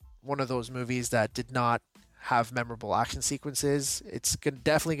one of those movies that did not have memorable action sequences. It's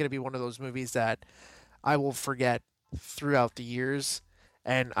definitely going to be one of those movies that I will forget throughout the years,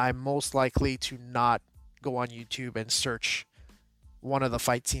 and I'm most likely to not go on YouTube and search one of the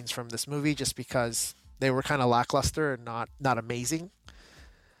fight scenes from this movie just because they were kind of lackluster and not amazing.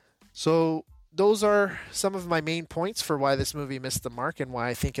 So those are some of my main points for why this movie missed the mark and why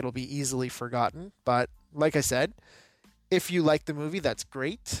I think it'll be easily forgotten. But like I said, if you like the movie, that's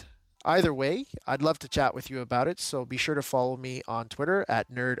great. Either way, I'd love to chat with you about it. So be sure to follow me on Twitter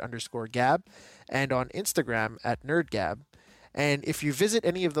at nerd_gab and on Instagram at nerdgab. And if you visit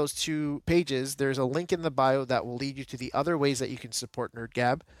any of those two pages, there's a link in the bio that will lead you to the other ways that you can support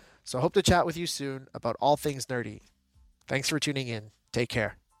NerdGab. So I hope to chat with you soon about all things nerdy. Thanks for tuning in. Take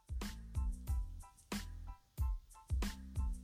care.